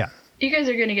 Yeah. You guys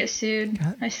are going to get sued,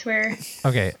 I swear.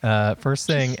 Okay, first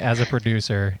thing, as a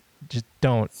producer, just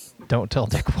don't tell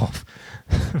Dick Wolf,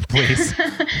 please.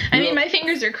 I mean, my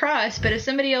fingers are crossed, but if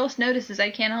somebody else notices, I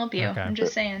can't help you. Okay. I'm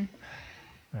just saying.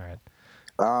 All right.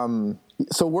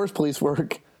 So worst police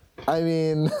work. I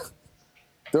mean,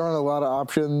 there aren't a lot of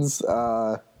options.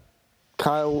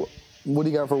 Kyle, what do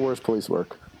you got for worst police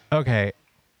work? Okay.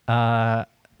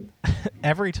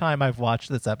 Every time I've watched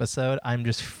this episode, I'm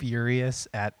just furious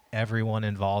at everyone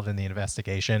involved in the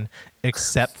investigation,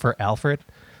 except for Alfred.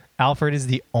 Alfred is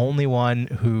the only one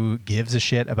who gives a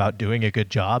shit about doing a good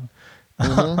job.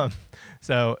 Mm-hmm.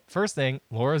 So first thing,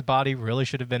 Laura's body really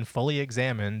should have been fully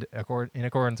examined in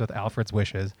accordance with Alfred's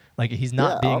wishes. Like, he's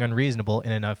not being unreasonable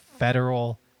in a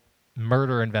federal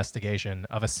murder investigation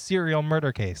of a serial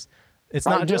murder case. It's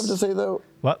not just... I have to say, though...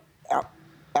 What?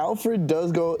 Alfred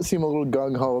does seem a little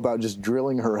gung-ho about just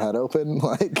drilling her head open.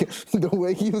 Like, the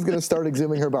way he was going to start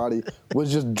exhuming her body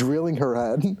was just drilling her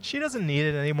head. She doesn't need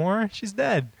it anymore. She's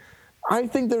dead. I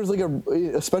think there's like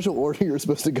a special order you're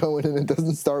supposed to go in, and it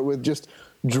doesn't start with just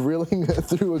drilling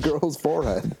through a girl's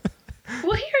forehead.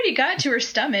 Well, he already got to her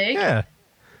stomach. Yeah. Like,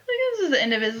 this is the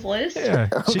end of his list. Yeah.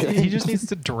 Okay. He just needs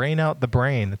to drain out the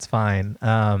brain. It's fine.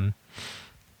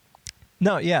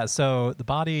 No, yeah, so the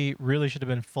body really should have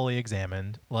been fully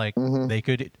examined. Like, they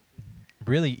could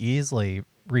really easily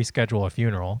reschedule a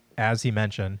funeral, as he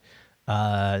mentioned.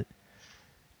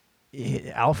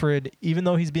 Alfred, even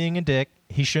though he's being a dick,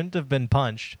 he shouldn't have been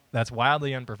punched. That's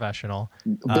wildly unprofessional.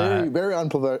 Very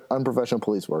unprofessional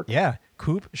police work. Yeah.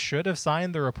 Coop should have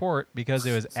signed the report because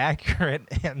it was accurate,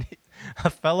 and a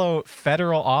fellow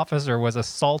federal officer was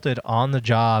assaulted on the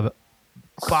job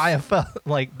by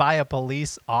a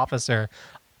police officer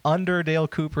under Dale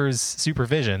Cooper's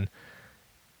supervision.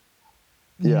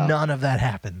 Yeah. None of that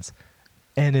happens.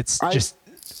 And it's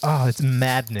it's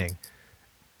maddening.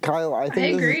 Kyle, I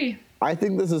agree. I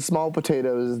think this is small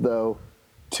potatoes, though,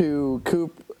 to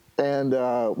Coop and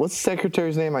what's the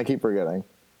secretary's name? I keep forgetting.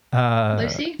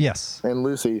 Lucy? Yes. And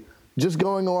Lucy. Just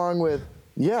going along with,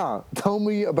 tell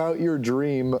me about your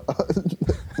dream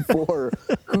for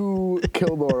who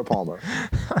killed Laura Palmer.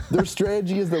 Their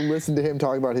strategy is to listen to him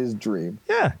talk about his dream.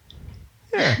 Yeah.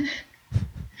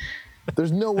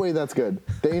 There's no way that's good.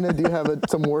 Dana, do you have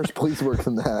some worse police work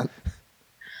than that?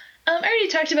 I already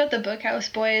talked about the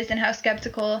Bookhouse Boys and how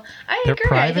skeptical. They're agree.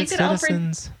 Private I think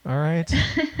citizens, all right?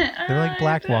 They're like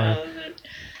Blackwater.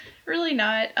 Really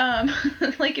not.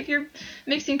 Like if you're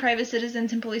mixing private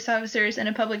citizens and police officers in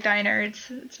a public diner,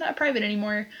 it's not private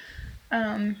anymore.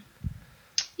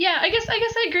 Yeah, I guess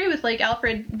I agree with like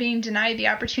Alfred being denied the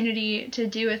opportunity to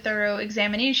do a thorough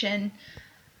examination.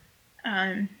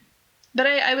 But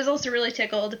I was also really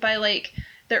tickled by like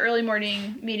the early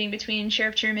morning meeting between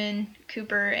Sheriff Truman,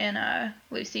 Cooper, and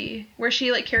Lucy, where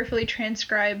she like carefully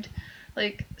transcribed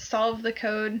like solve the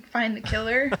code, find the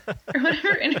killer, or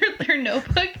whatever in her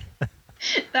notebook.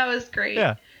 That was great.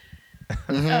 Yeah.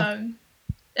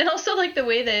 And also like the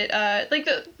way that like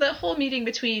the whole meeting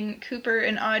between Cooper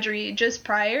and Audrey just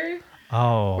prior.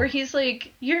 Oh. Where he's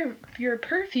like, your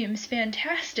perfume's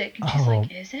fantastic. And she's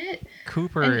like, is it?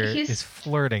 Cooper is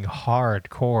flirting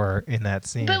hardcore in that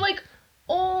scene. But like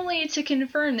only to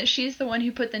confirm that she's the one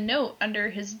who put the note under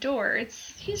his door.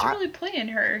 He's really playing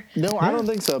her. No, I don't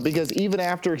think so, because even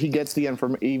after he gets the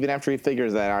even after he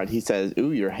figures that out, he says,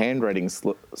 "Ooh, your handwriting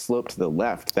sloped to the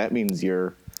left. That means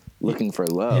you're looking for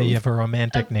love." Yeah, you have a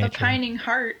romantic nature. A pining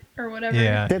heart or whatever.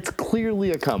 Yeah. That's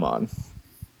clearly a come on.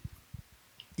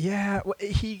 Yeah,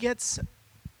 he gets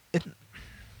it.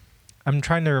 I'm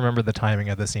trying to remember the timing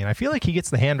of the scene. I feel like he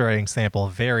gets the handwriting sample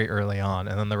very early on,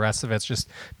 and then the rest of it's just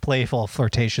playful,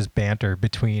 flirtatious banter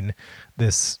between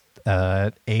this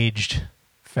aged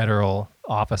federal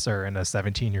officer and a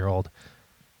 17-year-old.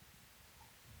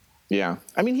 Yeah.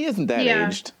 I mean, he isn't that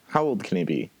aged. How old can he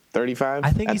be? 35?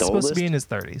 I think he's supposed to be in his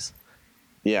 30s.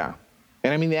 Yeah.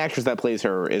 And I mean, the actress that plays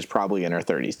her is probably in her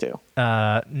 30s, too.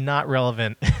 Not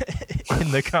relevant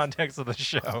in the context of the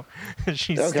show.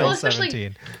 She's still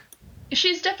 17.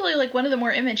 She's definitely like one of the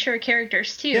more immature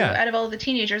characters too, out of all the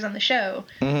teenagers on the show.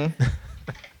 Mm-hmm.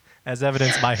 As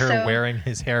evidenced by her wearing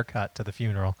his haircut to the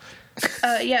funeral.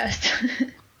 Yes.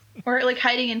 Or like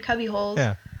hiding in cubby holes.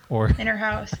 Yeah. Or in her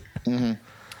house. Mm-hmm.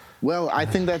 Well, I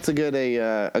think that's a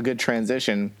good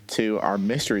transition to our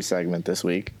mystery segment this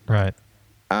week. Right.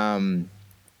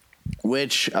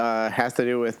 Which has to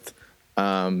do with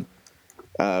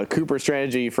Cooper's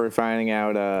strategy for finding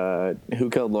out who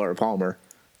killed Laura Palmer.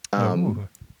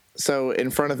 So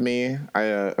in front of me,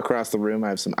 across the room, I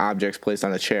have some objects placed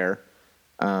on a chair,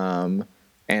 and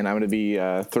I'm going to be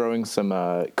throwing some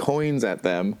coins at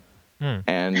them.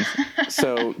 And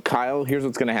so, Kyle, here's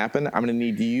what's going to happen. I'm going to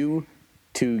need you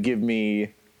to give me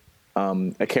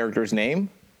a character's name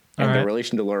and their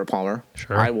relation to Laura Palmer.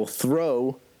 Sure. I will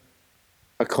throw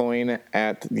a coin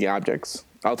at the objects.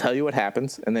 I'll tell you what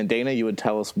happens, and then Dana, you would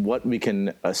tell us what we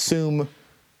can assume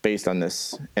based on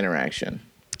this interaction.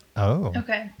 Oh.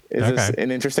 Okay. Is this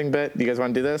an interesting bit? Do you guys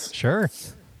want to do this? Sure.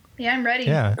 Yeah, I'm ready.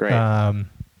 Yeah. Great.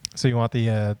 So you want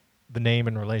the name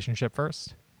and relationship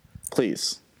first?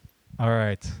 Please. All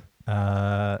right.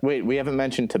 Wait, we haven't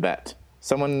mentioned Tibet.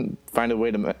 Someone find a way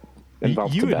to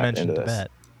involve you Tibet had mentioned into Tibet.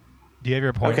 this. Do you have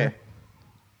your pointer?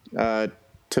 Okay.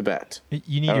 Tibet.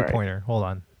 You need your pointer. Hold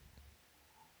on.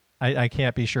 I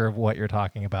can't be sure of what you're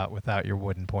talking about without your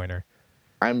wooden pointer.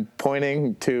 I'm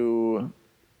pointing to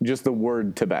just the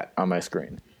word Tibet on my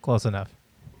screen. Close enough.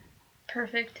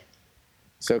 Perfect.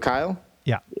 So, Kyle?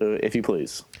 Yeah. If you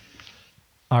please.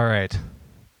 All right.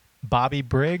 Bobby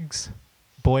Briggs,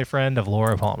 boyfriend of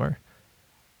Laura Palmer.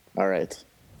 All right.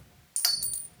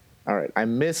 I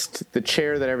missed the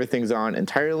chair that everything's on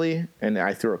entirely, and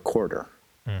I threw a quarter.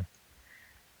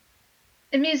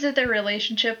 It means that their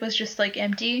relationship was just like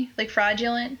empty, like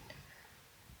fraudulent,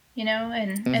 you know,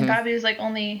 and Bobby was like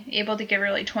only able to give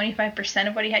her like 25%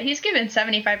 of what he had. He's given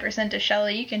 75% to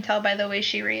Shelley. You can tell by the way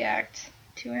she reacts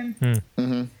to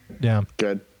him. Yeah.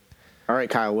 Good. All right,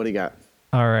 Kyle, what do you got?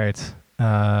 All right.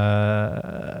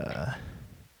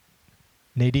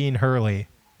 Nadine Hurley,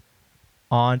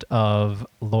 aunt of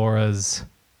Laura's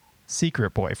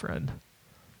secret boyfriend.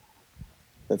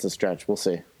 That's a stretch. We'll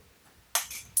see.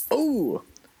 Oh,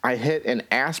 I hit an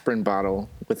aspirin bottle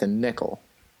with a nickel.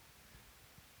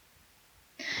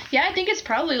 Yeah, I think it's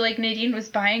probably like Nadine was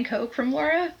buying coke from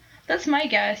Laura. That's my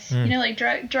guess. You know, like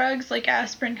drugs, like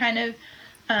aspirin, kind of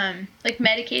like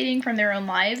medicating from their own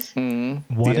lives.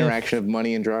 Mm-hmm. The interaction of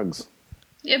money and drugs.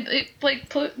 Yeah,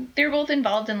 they're both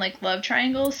involved in like love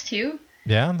triangles too.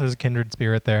 Yeah, there's a kindred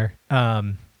spirit there.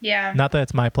 Yeah. Not that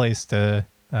it's my place to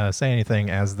say anything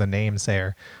as the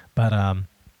namesayer, but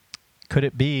could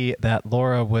it be that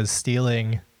Laura was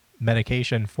stealing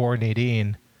medication for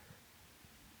Nadine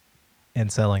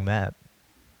and selling that?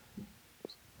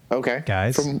 Okay,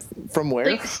 guys. From where?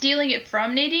 Like stealing it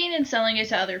from Nadine and selling it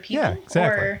to other people. Yeah,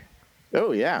 exactly. Or...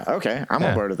 Oh yeah, okay, I'm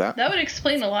on board with that. That would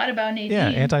explain a lot about Nadine.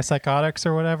 Yeah, antipsychotics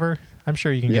or whatever. I'm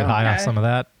sure you can get high off some of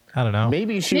that. I don't know.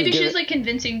 Maybe she was like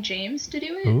convincing James to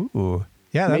do it. Ooh,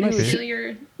 yeah, that might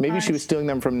be. Maybe she was stealing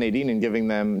them from Nadine and giving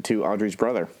them to Audrey's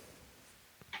brother.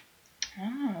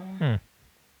 Oh.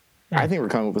 I think we're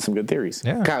coming up with some good theories.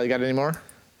 Yeah. Kyle, you got any more?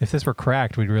 If this were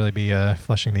cracked, we'd really be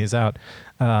fleshing these out.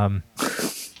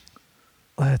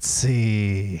 Let's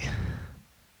see.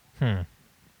 I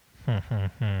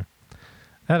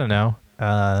don't know.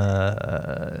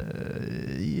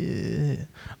 Yeah.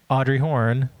 Audrey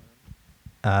Horne,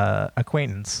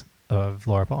 acquaintance of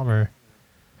Laura Palmer.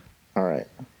 All right.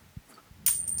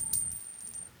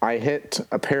 I hit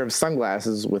a pair of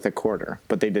sunglasses with a quarter,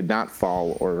 but they did not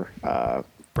fall or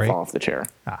fall off the chair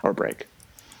or break.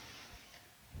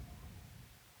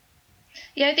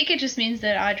 Yeah, I think it just means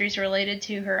that Audrey's related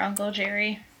to her Uncle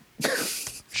Jerry.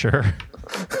 Sure.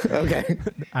 Okay.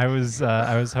 I was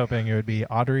hoping it would be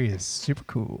Audrey is super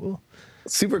cool.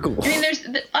 Super cool. I mean, there's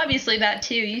obviously that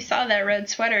too. You saw that red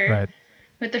sweater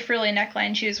with the frilly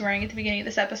neckline she was wearing at the beginning of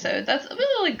this episode. That's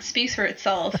really like speaks for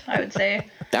itself, I would say.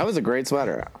 That was a great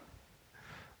sweater.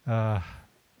 All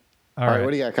right,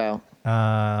 what do you got, Kyle?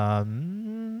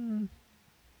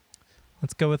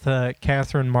 Let's go with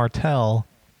Catherine Martell,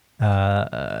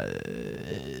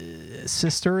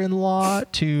 sister-in-law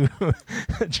to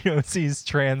Josie's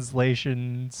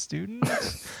translation student,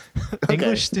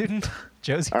 English student,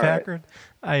 Josie Packard.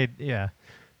 I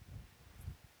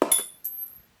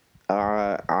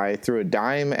threw a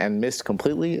dime and missed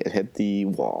completely. It hit the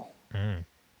wall.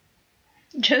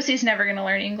 Josie's never going to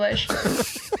learn English.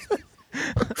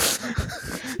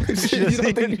 She doesn't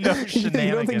even know shenanigans.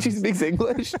 You don't think she speaks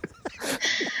English?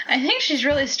 I think she's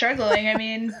really struggling. I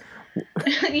mean,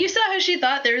 you saw how she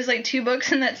thought there was like 2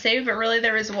 books in that save, but really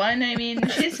there was 1. I mean,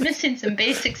 she's missing some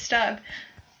basic stuff.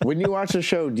 When you watch the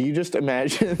show, do you just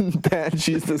imagine that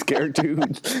she's this character who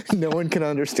no one can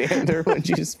understand her when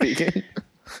she's speaking?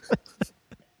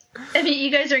 I mean,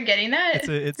 you guys aren't getting that.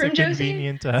 It's from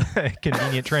a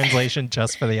convenient translation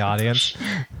just for the audience.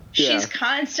 She's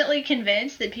constantly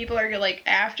convinced that people are like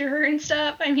after her and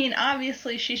stuff. I mean,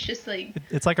 obviously, she's just like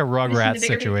it's like a Rugrats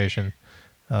situation.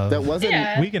 That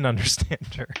wasn't. We can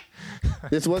understand her.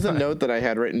 This was a note that I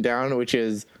had written down, which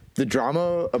is the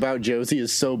drama about Josie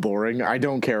is so boring. I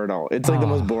don't care at all. It's like the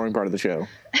most boring part of the show.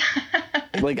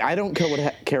 Like I don't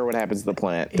care what happens to the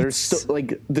plant. There's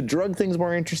like the drug thing's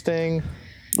more interesting.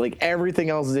 Like everything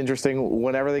else is interesting.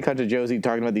 Whenever they cut to Josie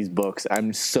talking about these books,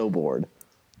 I'm so bored.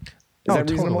 Is that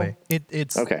reasonable? Totally.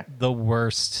 It's the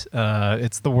worst.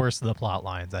 It's the worst of the plot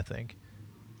lines, I think.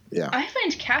 Yeah. I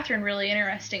find Catherine really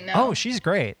interesting, though. Oh, she's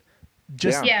great.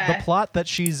 Just the plot that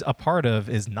she's a part of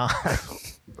is not.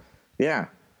 Yeah.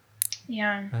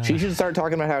 Yeah. She should start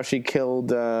talking about how she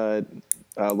killed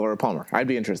Laura Palmer. I'd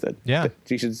be interested. Yeah.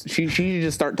 She should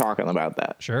just start talking about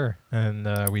that. Sure.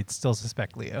 And we'd still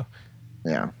suspect Leo.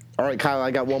 Yeah. All right, Kyle,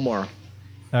 I got one more.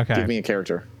 Okay. Give me a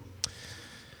character.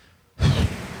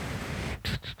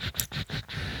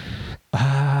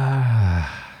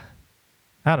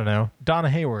 I don't know. Donna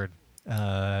Hayward,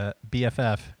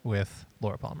 BFF with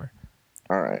Laura Palmer.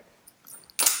 All right.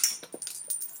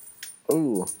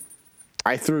 Ooh.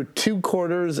 I threw 2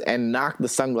 quarters and knocked the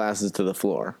sunglasses to the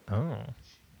floor. Oh.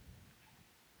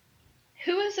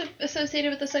 Who is associated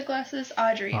with the sunglasses?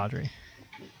 Audrey.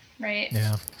 Right.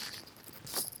 Yeah.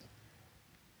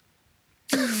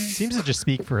 Seems to just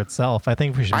speak for itself. I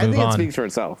think we should move on. I think it speaks for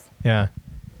itself. Yeah.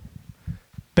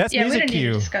 Best music cue. We don't need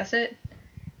to discuss it.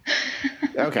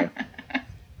 Okay.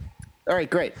 All right,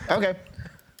 great. Okay.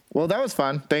 Well, that was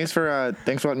fun. Thanks for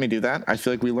letting me do that. I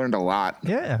feel like we learned a lot.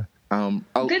 Yeah.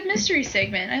 Good mystery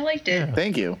segment. I liked it. Yeah.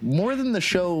 Thank you. More than the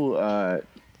show.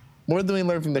 More than we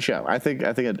learned from the show. I think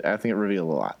it revealed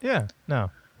a lot. Yeah.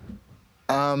 No.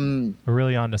 We're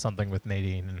really onto something with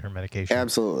Nadine and her medication.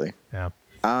 Absolutely. Yeah.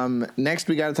 Next,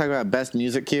 we got to talk about best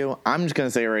music cue. I'm just going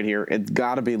to say it right here. It's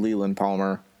got to be Leland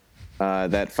Palmer.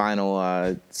 That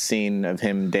final scene of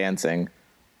him dancing.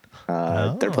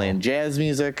 They're playing jazz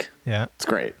music. Yeah. It's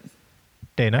great.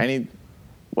 Dana?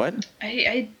 What?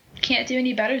 I can't do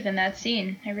any better than that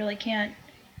scene. I really can't.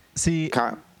 See,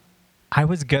 I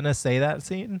was going to say that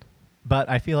scene, but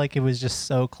I feel like it was just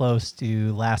so close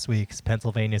to last week's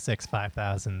Pennsylvania 6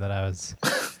 5000 that I was...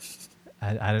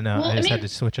 I don't know. Well, I just had to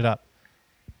switch it up.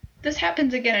 This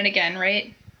happens again and again,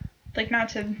 right? Like, not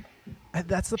to...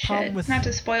 That's the problem with... Not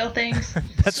to spoil things.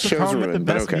 That's the problem with the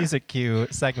best music cue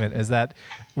segment, is that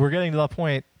we're getting to the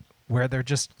point where they're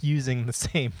just using the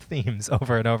same themes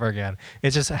over and over again.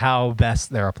 It's just how best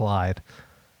they're applied.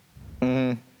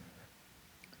 Mm-hmm.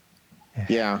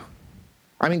 Yeah.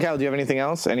 I mean, Kyle, do you have anything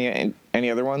else? Any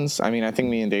other ones? I mean, I think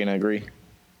me and Dana agree.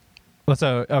 Well,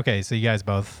 so you guys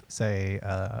both say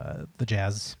the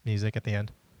jazz music at the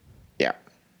end? Yeah.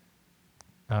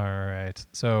 All right.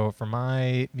 So for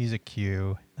my music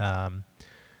cue,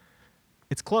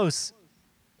 it's close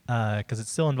because it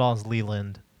still involves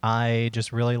Leland. I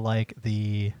just really like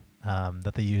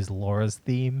that they use Laura's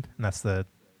theme, and that's the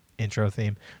intro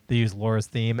theme. They use Laura's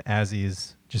theme as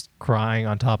he's just crying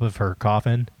on top of her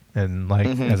coffin, and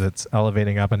as it's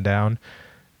elevating up and down.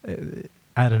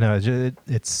 I don't know.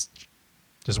 It's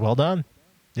just well done.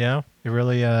 Yeah, it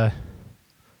really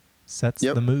sets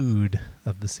the mood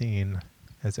of the scene,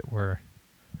 as it were.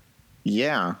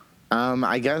 Yeah.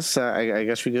 I guess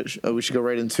we should go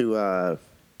right into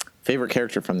favorite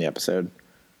character from the episode.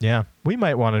 Yeah, we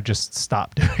might want to just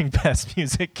stop doing best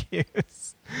music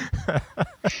cues.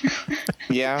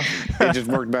 Yeah, it just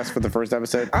worked best for the first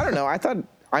episode. I don't know. I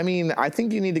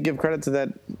think you need to give credit to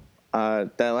that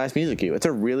last music cue. It's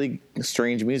a really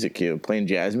strange music cue, playing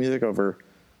jazz music over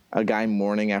a guy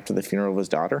mourning after the funeral of his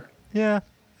daughter. Yeah,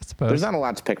 I suppose. There's not a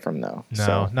lot to pick from, though.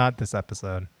 No, not this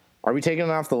episode. Are we taking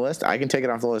it off the list? I can take it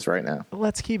off the list right now.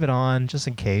 Let's keep it on, just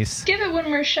in case. Give it one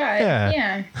more shot.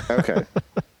 Yeah. Okay.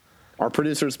 Our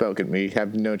producer has spoken. We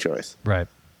have no choice. Right.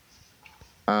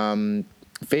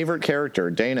 Favorite character,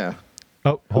 Dana.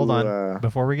 Oh, hold on.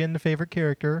 Before we get into favorite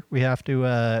character, we have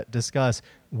to discuss,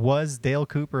 was Dale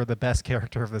Cooper the best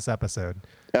character of this episode?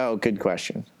 Oh, good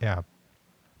question. Yeah.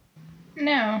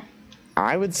 No.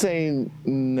 I would say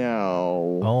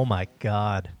no. Oh, my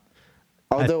God.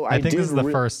 Although I think this is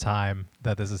the first time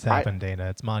that this has happened, Dana.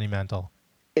 It's monumental.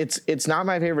 It's not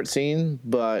my favorite scene,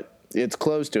 but it's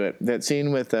close to it. That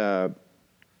scene with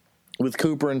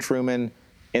Cooper and Truman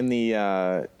in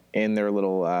their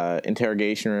little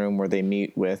interrogation room where they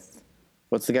meet with,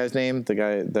 what's the guy's name?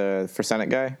 The for Senate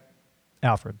guy?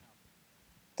 Alfred.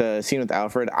 The scene with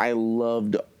Alfred. I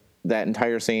loved that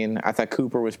entire scene. I thought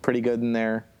Cooper was pretty good in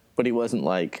there, but he wasn't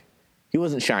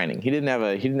shining. He didn't have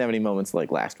any moments like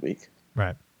last week.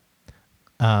 Right.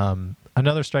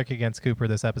 Another strike against Cooper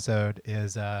this episode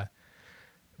is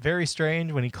very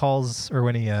strange when he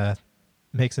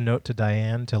makes a note to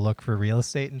Diane to look for real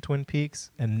estate in Twin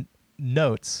Peaks, and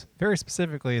notes very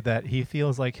specifically that he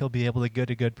feels like he'll be able to get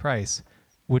a good price,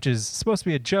 which is supposed to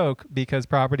be a joke because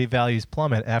property values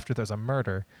plummet after there's a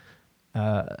murder.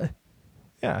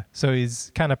 Yeah, so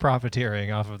he's kind of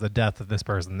profiteering off of the death of this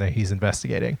person that he's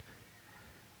investigating.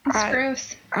 That's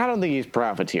gross. I don't think he's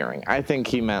profiteering. I think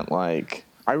he meant like,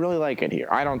 I really like it here.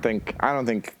 I don't think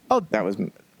that was...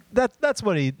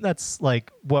 That's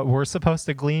like what we're supposed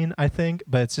to glean, I think,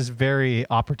 but it's just very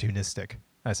opportunistic,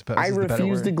 I suppose. I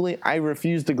refuse to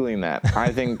glean that.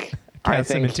 I think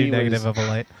him in too negative of a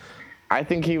light. I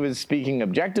think he was speaking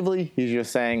objectively. He's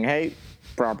just saying, "Hey,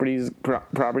 property's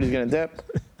gonna dip."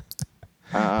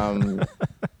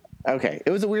 Okay, it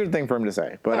was a weird thing for him to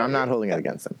say, but I'm not holding it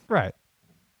against him. Right.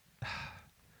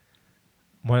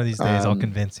 One of these days, I'll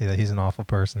convince you that he's an awful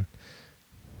person.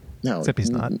 No, except he's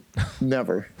not.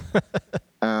 Never.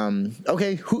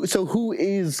 Okay, who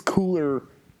is cooler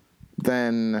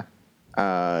than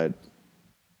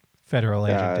Federal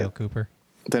Agent Dale Cooper?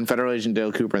 Than Federal Agent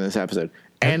Dale Cooper in this episode?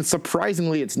 And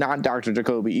surprisingly, it's not Dr.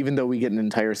 Jacoby, even though we get an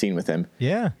entire scene with him.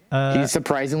 Yeah, he's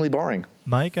surprisingly boring.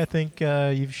 Mike, I think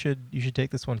you should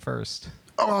take this one first.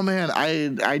 Oh man,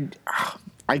 I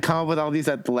come up with all these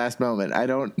at the last moment. I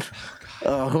don't. Who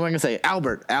am I gonna say?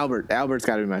 Albert. Albert's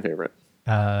got to be my favorite.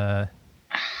 Was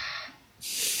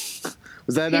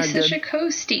that not good? He's such a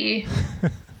coastie.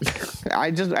 I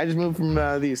just moved from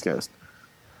the East Coast.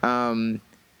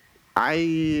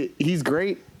 He's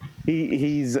great.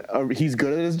 He's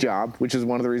good at his job, which is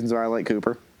one of the reasons why I like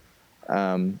Cooper.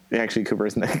 Actually, Cooper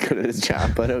isn't that good at his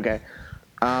job, but okay.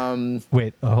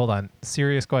 Wait, hold on.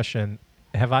 Serious question.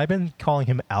 have I been calling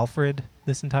him Alfred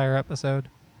this entire episode?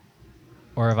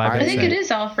 Or have I been I think it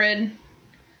is Alfred.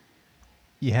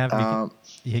 You have me,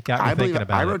 you got me thinking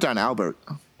about it. I wrote down Albert.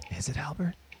 Is it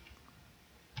Albert?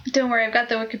 Don't worry, I've got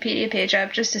the Wikipedia page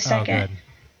up. Just a second. Oh, good.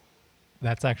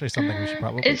 That's actually something we should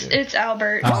probably do. It's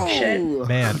Albert. Oh, shit.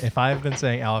 Man, if I've been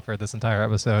saying Alfred this entire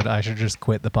episode, I should just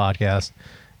quit the podcast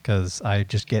because I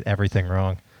just get everything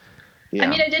wrong. Yeah. I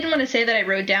mean, I didn't want to say that I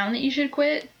wrote down that you should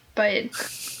quit, but...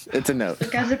 It's a note.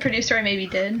 Like, as a producer, I maybe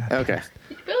did. Okay.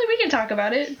 Really, we can talk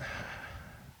about it.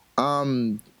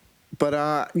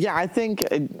 But yeah, I think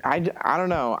I don't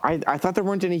know. I thought there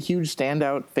weren't any huge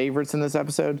standout favorites in this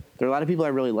episode. There are a lot of people I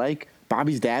really like.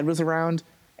 Bobby's dad was around,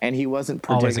 and he wasn't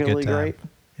particularly great.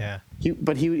 Yeah.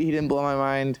 But he didn't blow my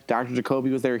mind. Dr. Jacoby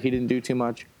was there. He didn't do too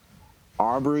much.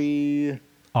 Audrey.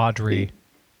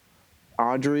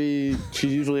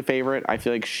 She's usually a favorite. I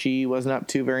feel like she wasn't up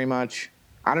to very much.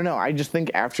 I don't know. I just think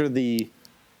after the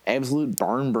absolute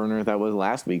barn burner that was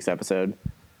last week's episode,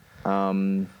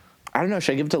 I don't know.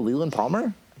 Should I give it to Leland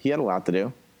Palmer? He had a lot to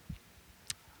do.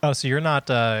 Oh, so you're not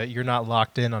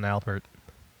locked in on Albert?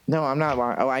 No, I'm not.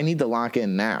 I need to lock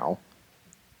in now.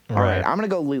 All right, I'm gonna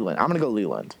go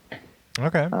Leland.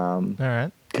 Okay. All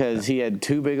right. Because he had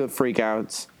two big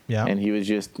freakouts. Yeah. And he was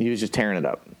just tearing it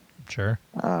up. Sure.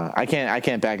 I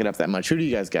can't back it up that much. Who do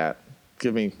you guys got?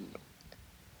 Give me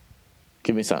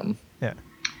something. Yeah.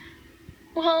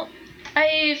 Well,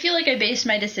 I feel like I based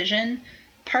my decision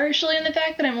partially on the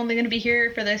fact that I'm only going to be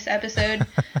here for this episode,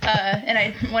 and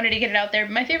I wanted to get it out there.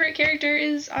 But my favorite character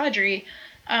is Audrey.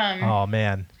 Oh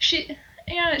man.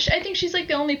 I think she's like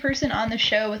the only person on the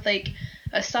show with like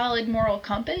a solid moral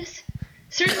compass.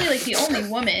 Certainly, like the only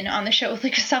woman on the show with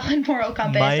like a solid moral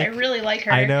compass. Mike, I really like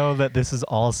her. I know that this is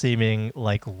all seeming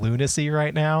like lunacy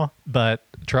right now, but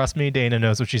trust me, Dana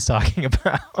knows what she's talking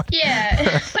about.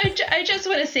 Yeah, so I just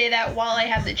want to say that while I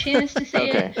have the chance to say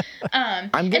it.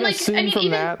 I'm gonna assume from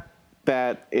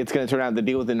that it's gonna turn out the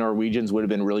deal with the Norwegians would have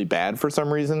been really bad for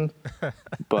some reason.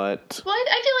 But well,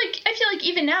 I feel like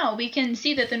even now we can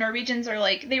see that the Norwegians are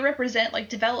like they represent like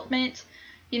development.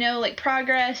 You know, like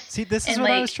progress. See, this is what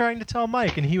I was trying to tell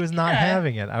Mike, and he was not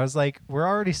having it. I was like, we're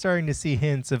already starting to see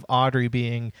hints of Audrey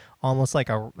being almost like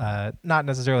a, not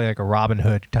necessarily like a Robin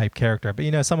Hood type character, but,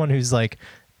 you know, someone who's like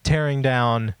tearing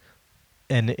down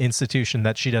an institution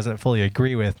that she doesn't fully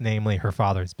agree with, namely her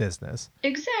father's business.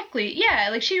 Exactly. Yeah,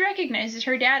 like she recognizes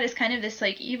her dad is kind of this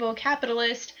like evil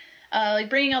capitalist, like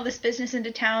bringing all this business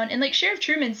into town. And like Sheriff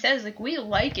Truman says, like, we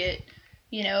like it,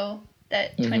 you know,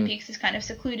 that Twin Peaks is kind of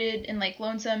secluded and like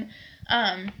lonesome.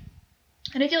 And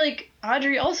I feel like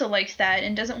Audrey also likes that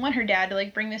and doesn't want her dad to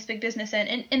like bring this big business in.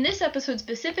 And in this episode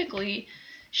specifically,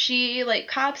 she like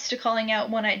cops to calling out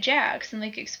One-Eyed Jacks and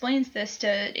like explains this to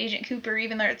Agent Cooper,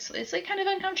 even though it's like kind of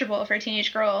uncomfortable for a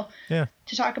teenage girl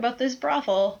to talk about this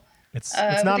brothel. It's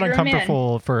not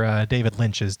uncomfortable for David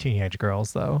Lynch's teenage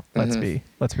girls, though. Let's be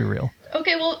real.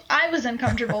 Okay, well, I was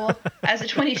uncomfortable as a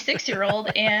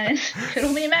 26-year-old and could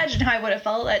only imagine how I would have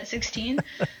felt at 16.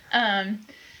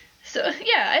 So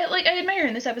yeah, I admire her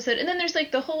in this episode. And then there's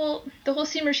like the whole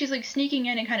scene where she's like sneaking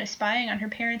in and kind of spying on her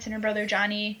parents and her brother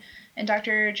Johnny and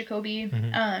Dr. Jacoby.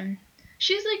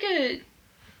 She's like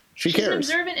she's an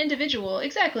observant individual.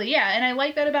 Exactly, yeah. And I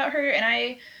like that about her, and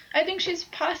I think she's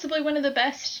possibly one of the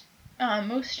best,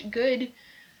 most good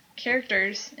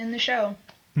characters in the show.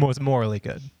 Most morally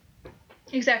good.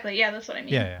 Exactly, yeah, that's what I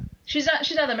mean. Yeah. She's not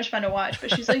that much fun to watch,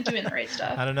 but she's like doing the right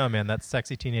stuff. I don't know, man. That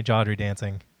sexy teenage Audrey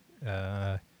dancing.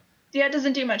 Yeah, it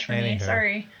doesn't do much for me.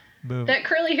 Sorry. Boom. That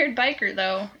curly-haired biker,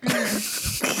 though.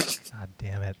 God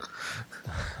damn it.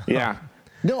 Yeah.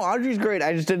 No, Audrey's great.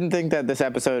 I just didn't think that this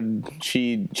episode,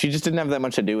 she just didn't have that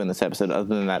much to do in this episode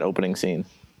other than that opening scene.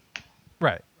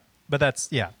 Right. But that's,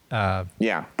 yeah.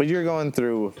 Yeah, but you're going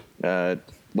through a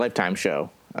Lifetime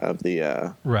show of the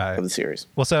of the series.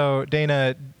 Well, so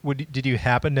Dana, did you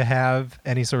happen to have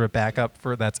any sort of backup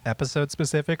for that's episode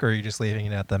specific, or are you just leaving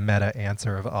it at the meta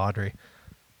answer of Audrey?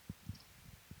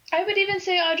 I would even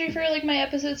say Audrey for like my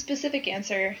episode specific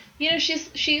answer. You know,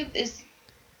 she is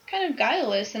kind of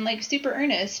guileless and like super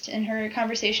earnest in her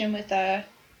conversation with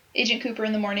Agent Cooper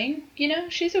in the morning. You know,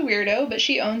 she's a weirdo, but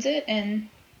she owns it, and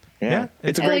yeah,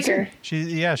 it's a great her.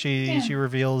 She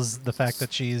reveals the fact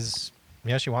that she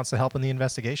wants to help in the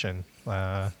investigation,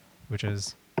 which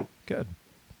is good.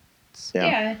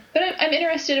 Yeah, but I'm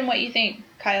interested in what you think,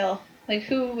 Kyle. Like,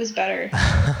 who was better?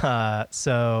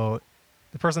 So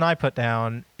the person I put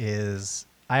down is,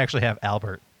 I actually have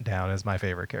Albert down as my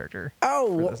favorite character.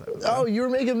 Oh, you were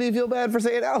making me feel bad for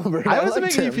saying Albert. I wasn't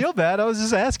making you feel bad. I was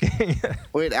just asking.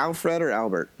 Wait, Alfred or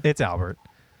Albert? It's Albert.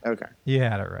 Okay. You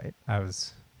had it right. I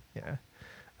was,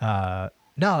 yeah.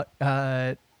 No,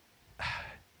 I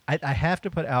have to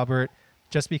put Albert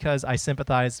just because I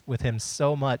sympathize with him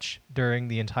so much during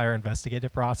the entire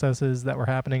investigative processes that were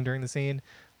happening during the scene.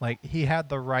 Like, he had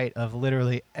the right of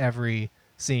literally every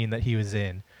scene that he was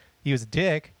in. He was a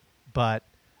dick, but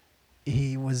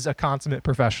he was a consummate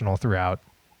professional throughout,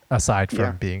 aside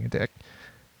from being a dick.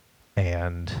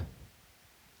 And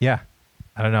yeah,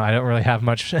 I don't know. I don't really have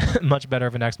much better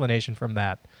of an explanation from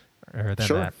that or than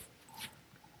that.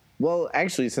 Well,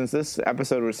 actually, since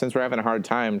we're having a hard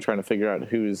time trying to figure out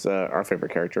who's our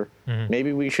favorite character,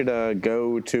 maybe we should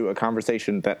go to a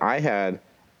conversation that I had,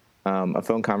 a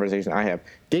phone conversation I have.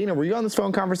 Dana, were you on this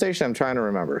phone conversation? I'm trying to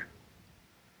remember.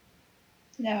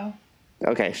 No.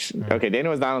 Okay. Okay, Dana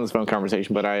was not on this phone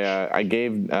conversation, but I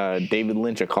gave David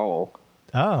Lynch a call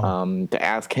to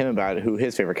ask him about who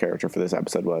his favorite character for this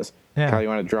episode was. Yeah. Kyle, you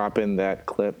want to drop in that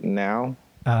clip now?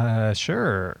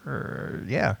 Sure.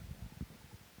 Yeah.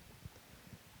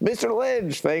 Mr.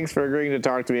 Lynch, thanks for agreeing to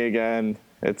talk to me again.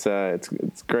 It's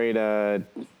great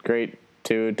great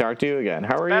to talk to you again.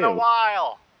 How are you? It's been a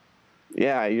while.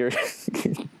 Yeah, you're.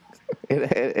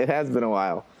 it has been a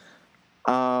while.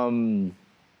 So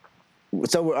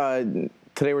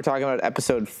today we're talking about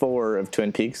episode 4 of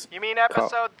Twin Peaks. You mean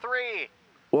episode 3?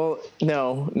 Well,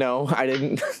 no, I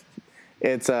didn't.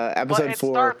 It's episode 4.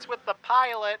 It starts with the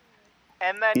pilot,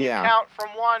 and then you count from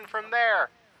 1 from there.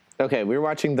 Okay, we're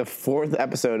watching the 4th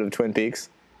episode of Twin Peaks.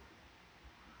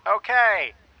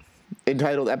 Okay.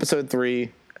 Entitled Episode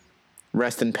 3,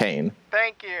 Rest in Pain.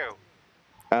 Thank you.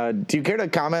 Do you care to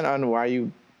comment on why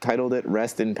you titled it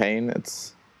Rest in Pain?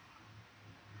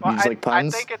 Well, like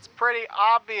puns? I think it's pretty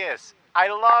obvious. I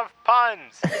love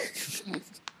puns.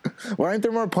 Why aren't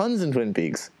there more puns in Twin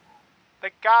Peaks? The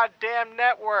goddamn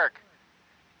network.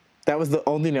 That was the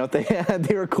only note they had.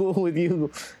 They were cool with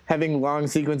you having long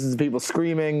sequences of people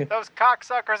screaming. Those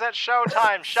cocksuckers at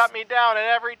Showtime shut me down at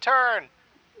every turn.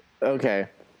 Okay.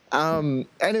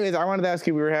 Anyways, I wanted to ask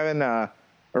you, we were having,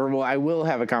 I will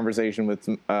have a conversation with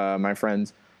my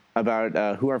friends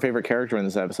about who our favorite character in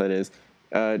this episode is.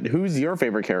 Who's your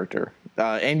favorite character?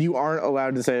 And you aren't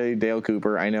allowed to say Dale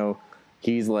Cooper. I know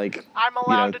he's like... I'm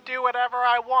allowed to do whatever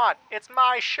I want. It's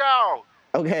my show.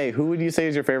 Okay, who would you say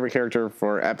is your favorite character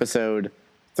for episode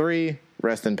 3,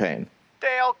 Rest in Pain?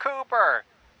 Dale Cooper.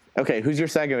 Okay, who's your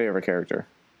second favorite character?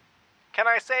 Can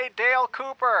I say Dale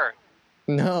Cooper?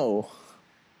 No.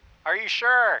 Are you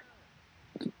sure?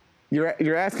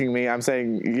 You're asking me. I'm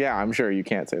saying, yeah, I'm sure. You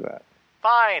can't say that.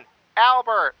 Fine.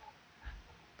 Albert.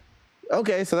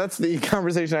 Okay, so that's the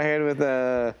conversation I had with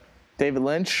David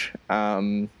Lynch.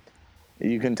 You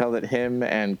can tell that him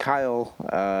and Kyle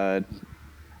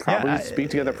probably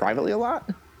speak together privately a lot.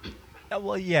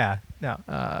 Well, yeah. No.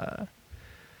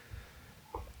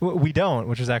 We don't,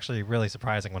 which is actually really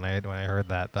surprising when I heard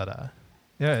that. But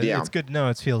it's good to know.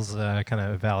 It feels kind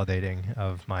of validating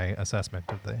of my assessment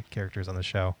of the characters on the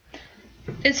show.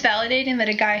 It's validating that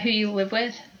a guy who you live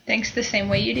with thinks the same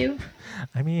way you do.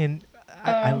 I mean,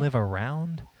 I live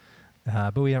around,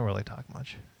 but we don't really talk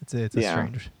much. It's a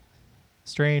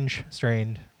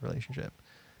strange relationship.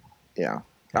 Yeah.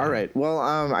 All right. Well,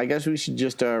 I guess we should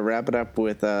just wrap it up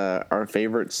with our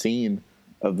favorite scene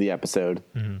of the episode.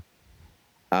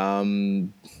 Mm-hmm.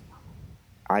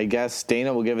 I guess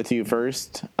Dana will give it to you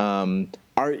first.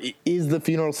 Is the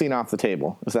funeral scene off the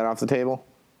table? Is that off the table?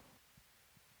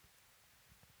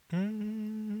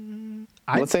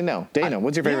 Let's say no. Dana,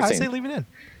 what's your favorite scene? I'd say leave it in.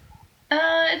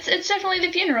 It's definitely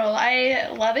the funeral. I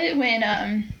love it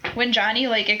when Johnny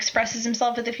expresses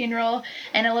himself at the funeral,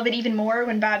 and I love it even more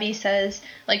when Bobby says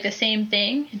the same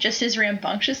thing, just as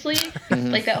rambunctiously,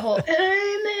 like that whole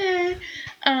amen.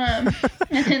 And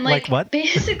then what?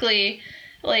 Basically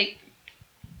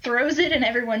throws it in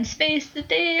everyone's face that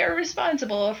they are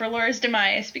responsible for Laura's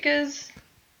demise, because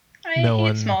I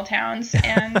hate small towns,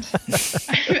 and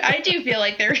I do feel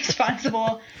like they're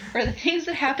responsible for the things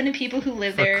that happen to people who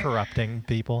live there. Corrupting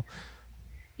people.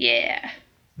 Yeah.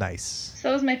 Nice. So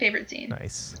that was my favorite scene.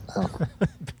 Nice.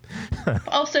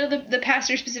 Also, the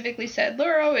pastor specifically said,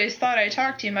 Laura always thought I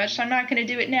talked too much, so I'm not going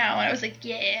to do it now. And I was like,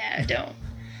 yeah, don't.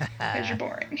 Because you're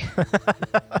boring.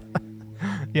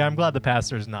 Yeah, I'm glad the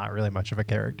pastor's not really much of a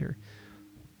character.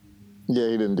 Yeah,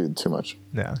 he didn't do too much.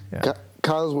 Yeah.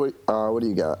 Kyle's, what do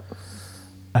you got?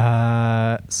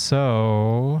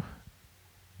 So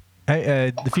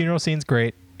the funeral scene's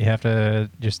great. You have to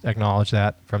just acknowledge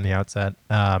that from the outset.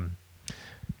 I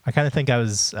kind of think I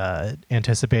was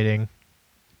anticipating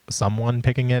someone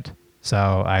picking it,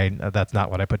 so that's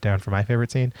not what I put down for my favorite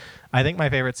scene. I think my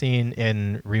favorite scene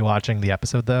in rewatching the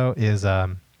episode, though, is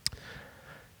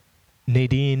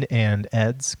Nadine and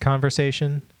Ed's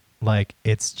conversation like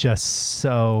it's just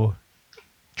so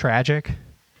tragic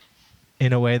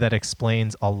in a way that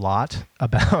explains a lot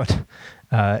about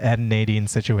Ed and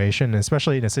Nadine's situation,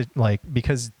 especially in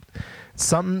because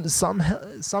some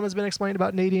has been explained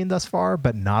about Nadine thus far,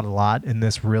 but not a lot. And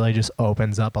this really just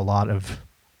opens up a lot of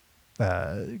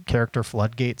character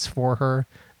floodgates for her,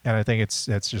 and I think it's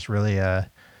just really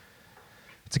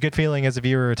it's a good feeling as a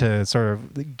viewer to sort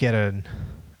of get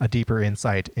a deeper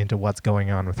insight into what's going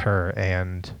on with her,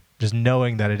 and just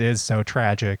knowing that it is so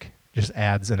tragic just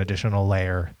adds an additional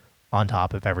layer on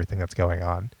top of everything that's going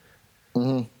on.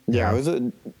 Mm-hmm. Yeah,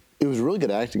 it was really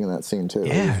good acting in that scene too.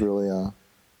 Yeah. It was really a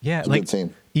good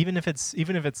scene. Even if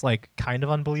it's like kind of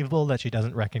unbelievable that she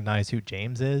doesn't recognize who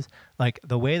James is, like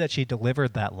the way that she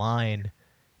delivered that line,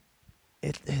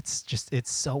 it's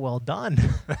so well done.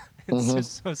 It's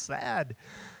just so sad.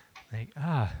 Like,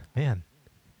 man,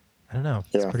 I don't know.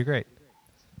 It's pretty great.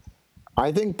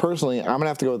 I think personally, I'm gonna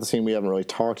have to go with the scene we haven't really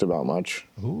talked about much.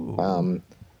 Ooh.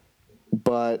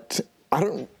 But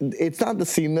it's not the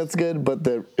scene that's good, but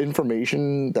the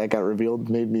information that got revealed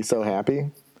made me so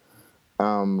happy.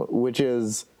 Which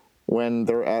is when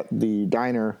they're at the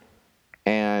diner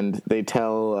and they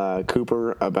tell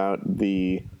Cooper about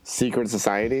the secret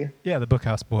society. Yeah, the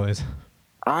Bookhouse Boys.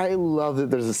 I love that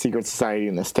there's a secret society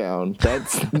in this town.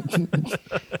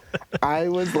 I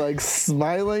was like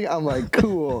smiling. I'm like,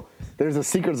 cool. There's a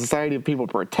secret society of people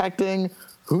protecting.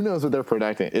 Who knows what they're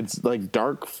protecting? It's like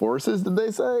dark forces, did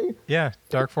they say? Yeah,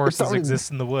 dark forces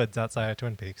exist in the woods outside of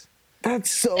Twin Peaks.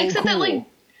 That's so Except cool. that, like,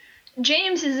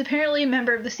 James is apparently a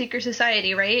member of the secret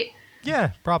society, right?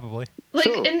 Yeah, probably. Like,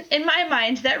 Sure. in my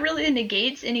mind, that really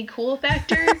negates any cool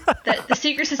factor that the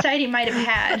secret society might have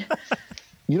had.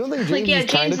 You don't think James Like, yeah,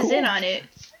 is kind James of cool? is in on it.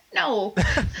 No.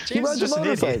 He rides a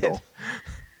motorcycle.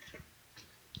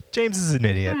 James is an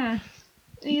idiot.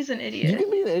 He's an idiot. You can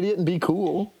be an idiot and be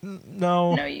cool.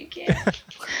 No. No, you can't.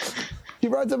 He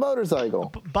rides a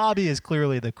motorcycle. Bobby is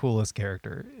clearly the coolest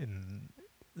character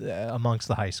amongst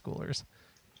the high schoolers.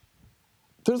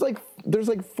 There's like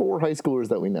 4 high schoolers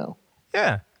that we know.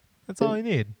 Yeah, that's all you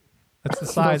need. That's the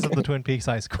size of the Twin Peaks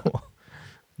high school.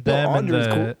 Them and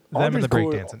the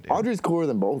breakdancing dude. Audrey's cooler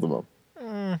than both of them.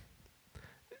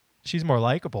 She's more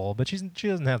likable, but she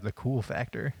doesn't have the cool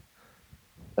factor.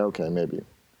 Okay, maybe.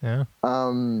 Yeah.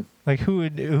 Like who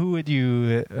would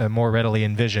you more readily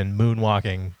envision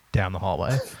moonwalking down the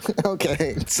hallway?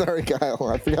 Okay, sorry, Kyle.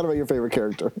 I forgot about your favorite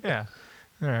character. Yeah.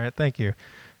 All right, thank you.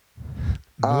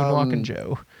 Moonwalking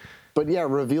Joe. But yeah,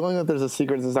 revealing that there's a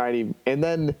secret society, and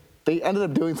then they ended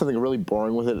up doing something really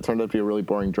boring with it. It turned out to be a really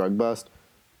boring drug bust.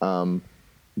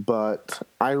 But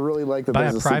I really like that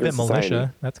there's a private secret society.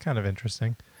 militia. That's kind of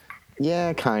interesting.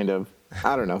 Yeah, kind of.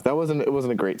 I don't know. It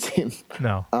wasn't a great scene.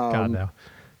 No, God no.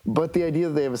 But the idea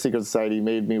that they have a secret society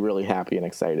made me really happy and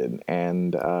excited.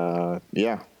 And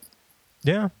yeah.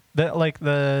 Yeah,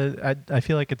 I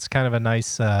feel like it's kind of a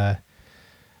nice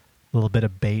little bit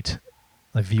of bait,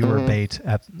 like viewer bait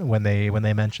at when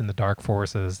they mention the dark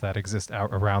forces that exist out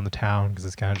around the town, because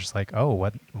it's kind of just like, oh,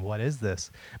 what is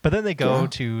this? But then they go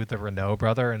to the Renault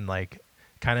brother and like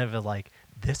kind of like,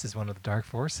 this is one of the dark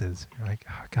forces. You're like,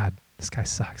 oh God, this guy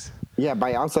sucks. Yeah,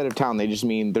 by outside of town, they just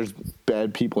mean there's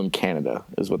bad people in Canada,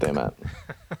 is what they meant.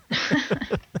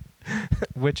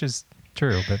 Which is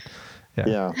true, but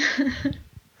yeah.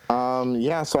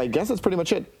 Yeah, so I guess that's pretty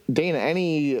much it. Dana,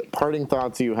 any parting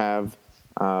thoughts you have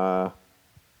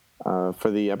for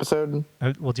the episode?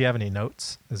 Well, do you have any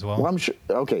notes as well? Well, I'm sure.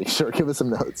 Okay, sure. Give us some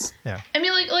notes. Yeah. I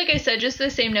mean, like I said, just the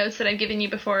same notes that I've given you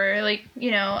before. Like,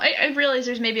 you know, I realize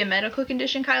there's maybe a medical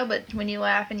condition, Kyle, but when you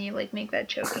laugh and you like make that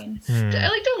choking,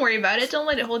 don't worry about it. Don't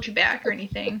let it hold you back or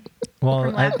anything.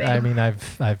 Well, I mean,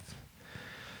 I've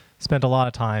spent a lot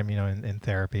of time, you know, in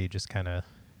therapy, just kind of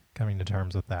coming to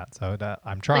terms with that. So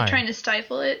I'm trying. Like trying to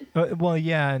stifle it? Well,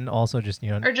 yeah, and also just, you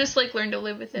know... Or just, like, learn to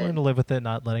live with it. Learn to live with it,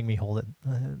 not letting me hold it,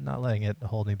 not letting it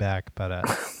hold me back, but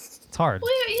it's hard.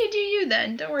 Well, yeah, you do you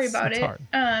then. Don't worry about it. It's hard.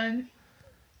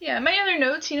 Yeah, my other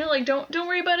notes, you know, like, don't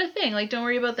worry about a thing. Like, don't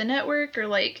worry about the network or,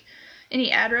 like, any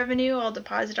ad revenue. I'll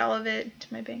deposit all of it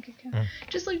to my bank account.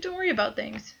 Just, like, don't worry about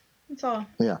things. That's all.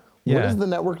 Yeah. What is the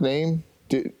network name?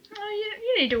 You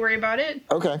need to worry about it.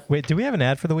 Okay. Wait, do we have an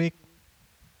ad for the week?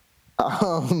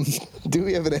 Do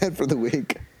we have an ad for the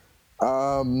week?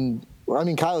 Well, I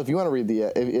mean, Kyle, if you want to read the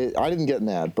ad, I didn't get an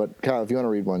ad, but Kyle, if you want to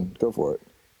read one, go for it.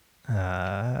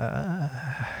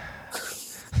 I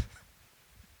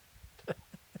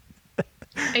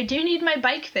do need my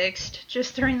bike fixed.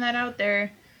 Just throwing that out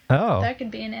there. Oh. That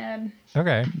could be an ad.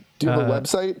 Okay. Do you have a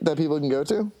website that people can go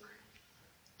to?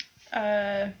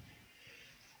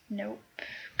 Nope.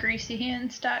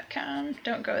 greasyhands.com.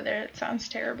 Don't go there. It sounds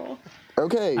terrible.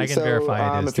 Okay, I can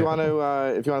verify it is if you want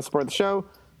to support the show,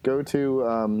 go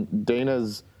to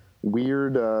Dana's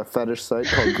weird fetish site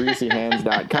called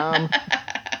greasyhands.com.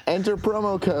 Enter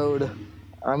promo code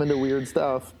I'm into weird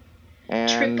stuff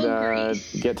and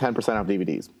get 10% off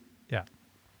DVDs. Yeah.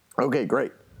 Okay,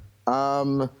 great.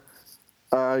 Dana,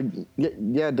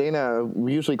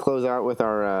 we usually close out with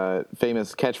our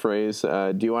famous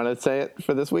catchphrase. Do you want to say it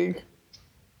for this week?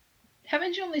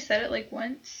 Haven't you only said it like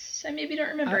once? I maybe don't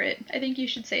remember it. I think you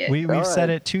should say it. We've said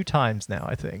it 2 times now,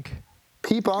 I think.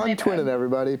 Peep on twinning,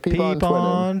 everybody. Peep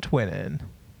on twinning.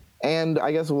 And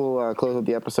I guess we'll close up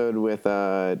the episode with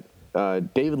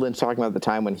David Lynch talking about the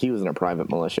time when he was in a private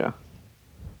militia.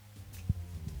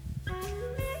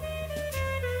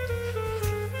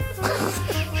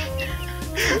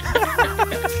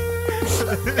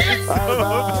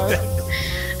 Bye.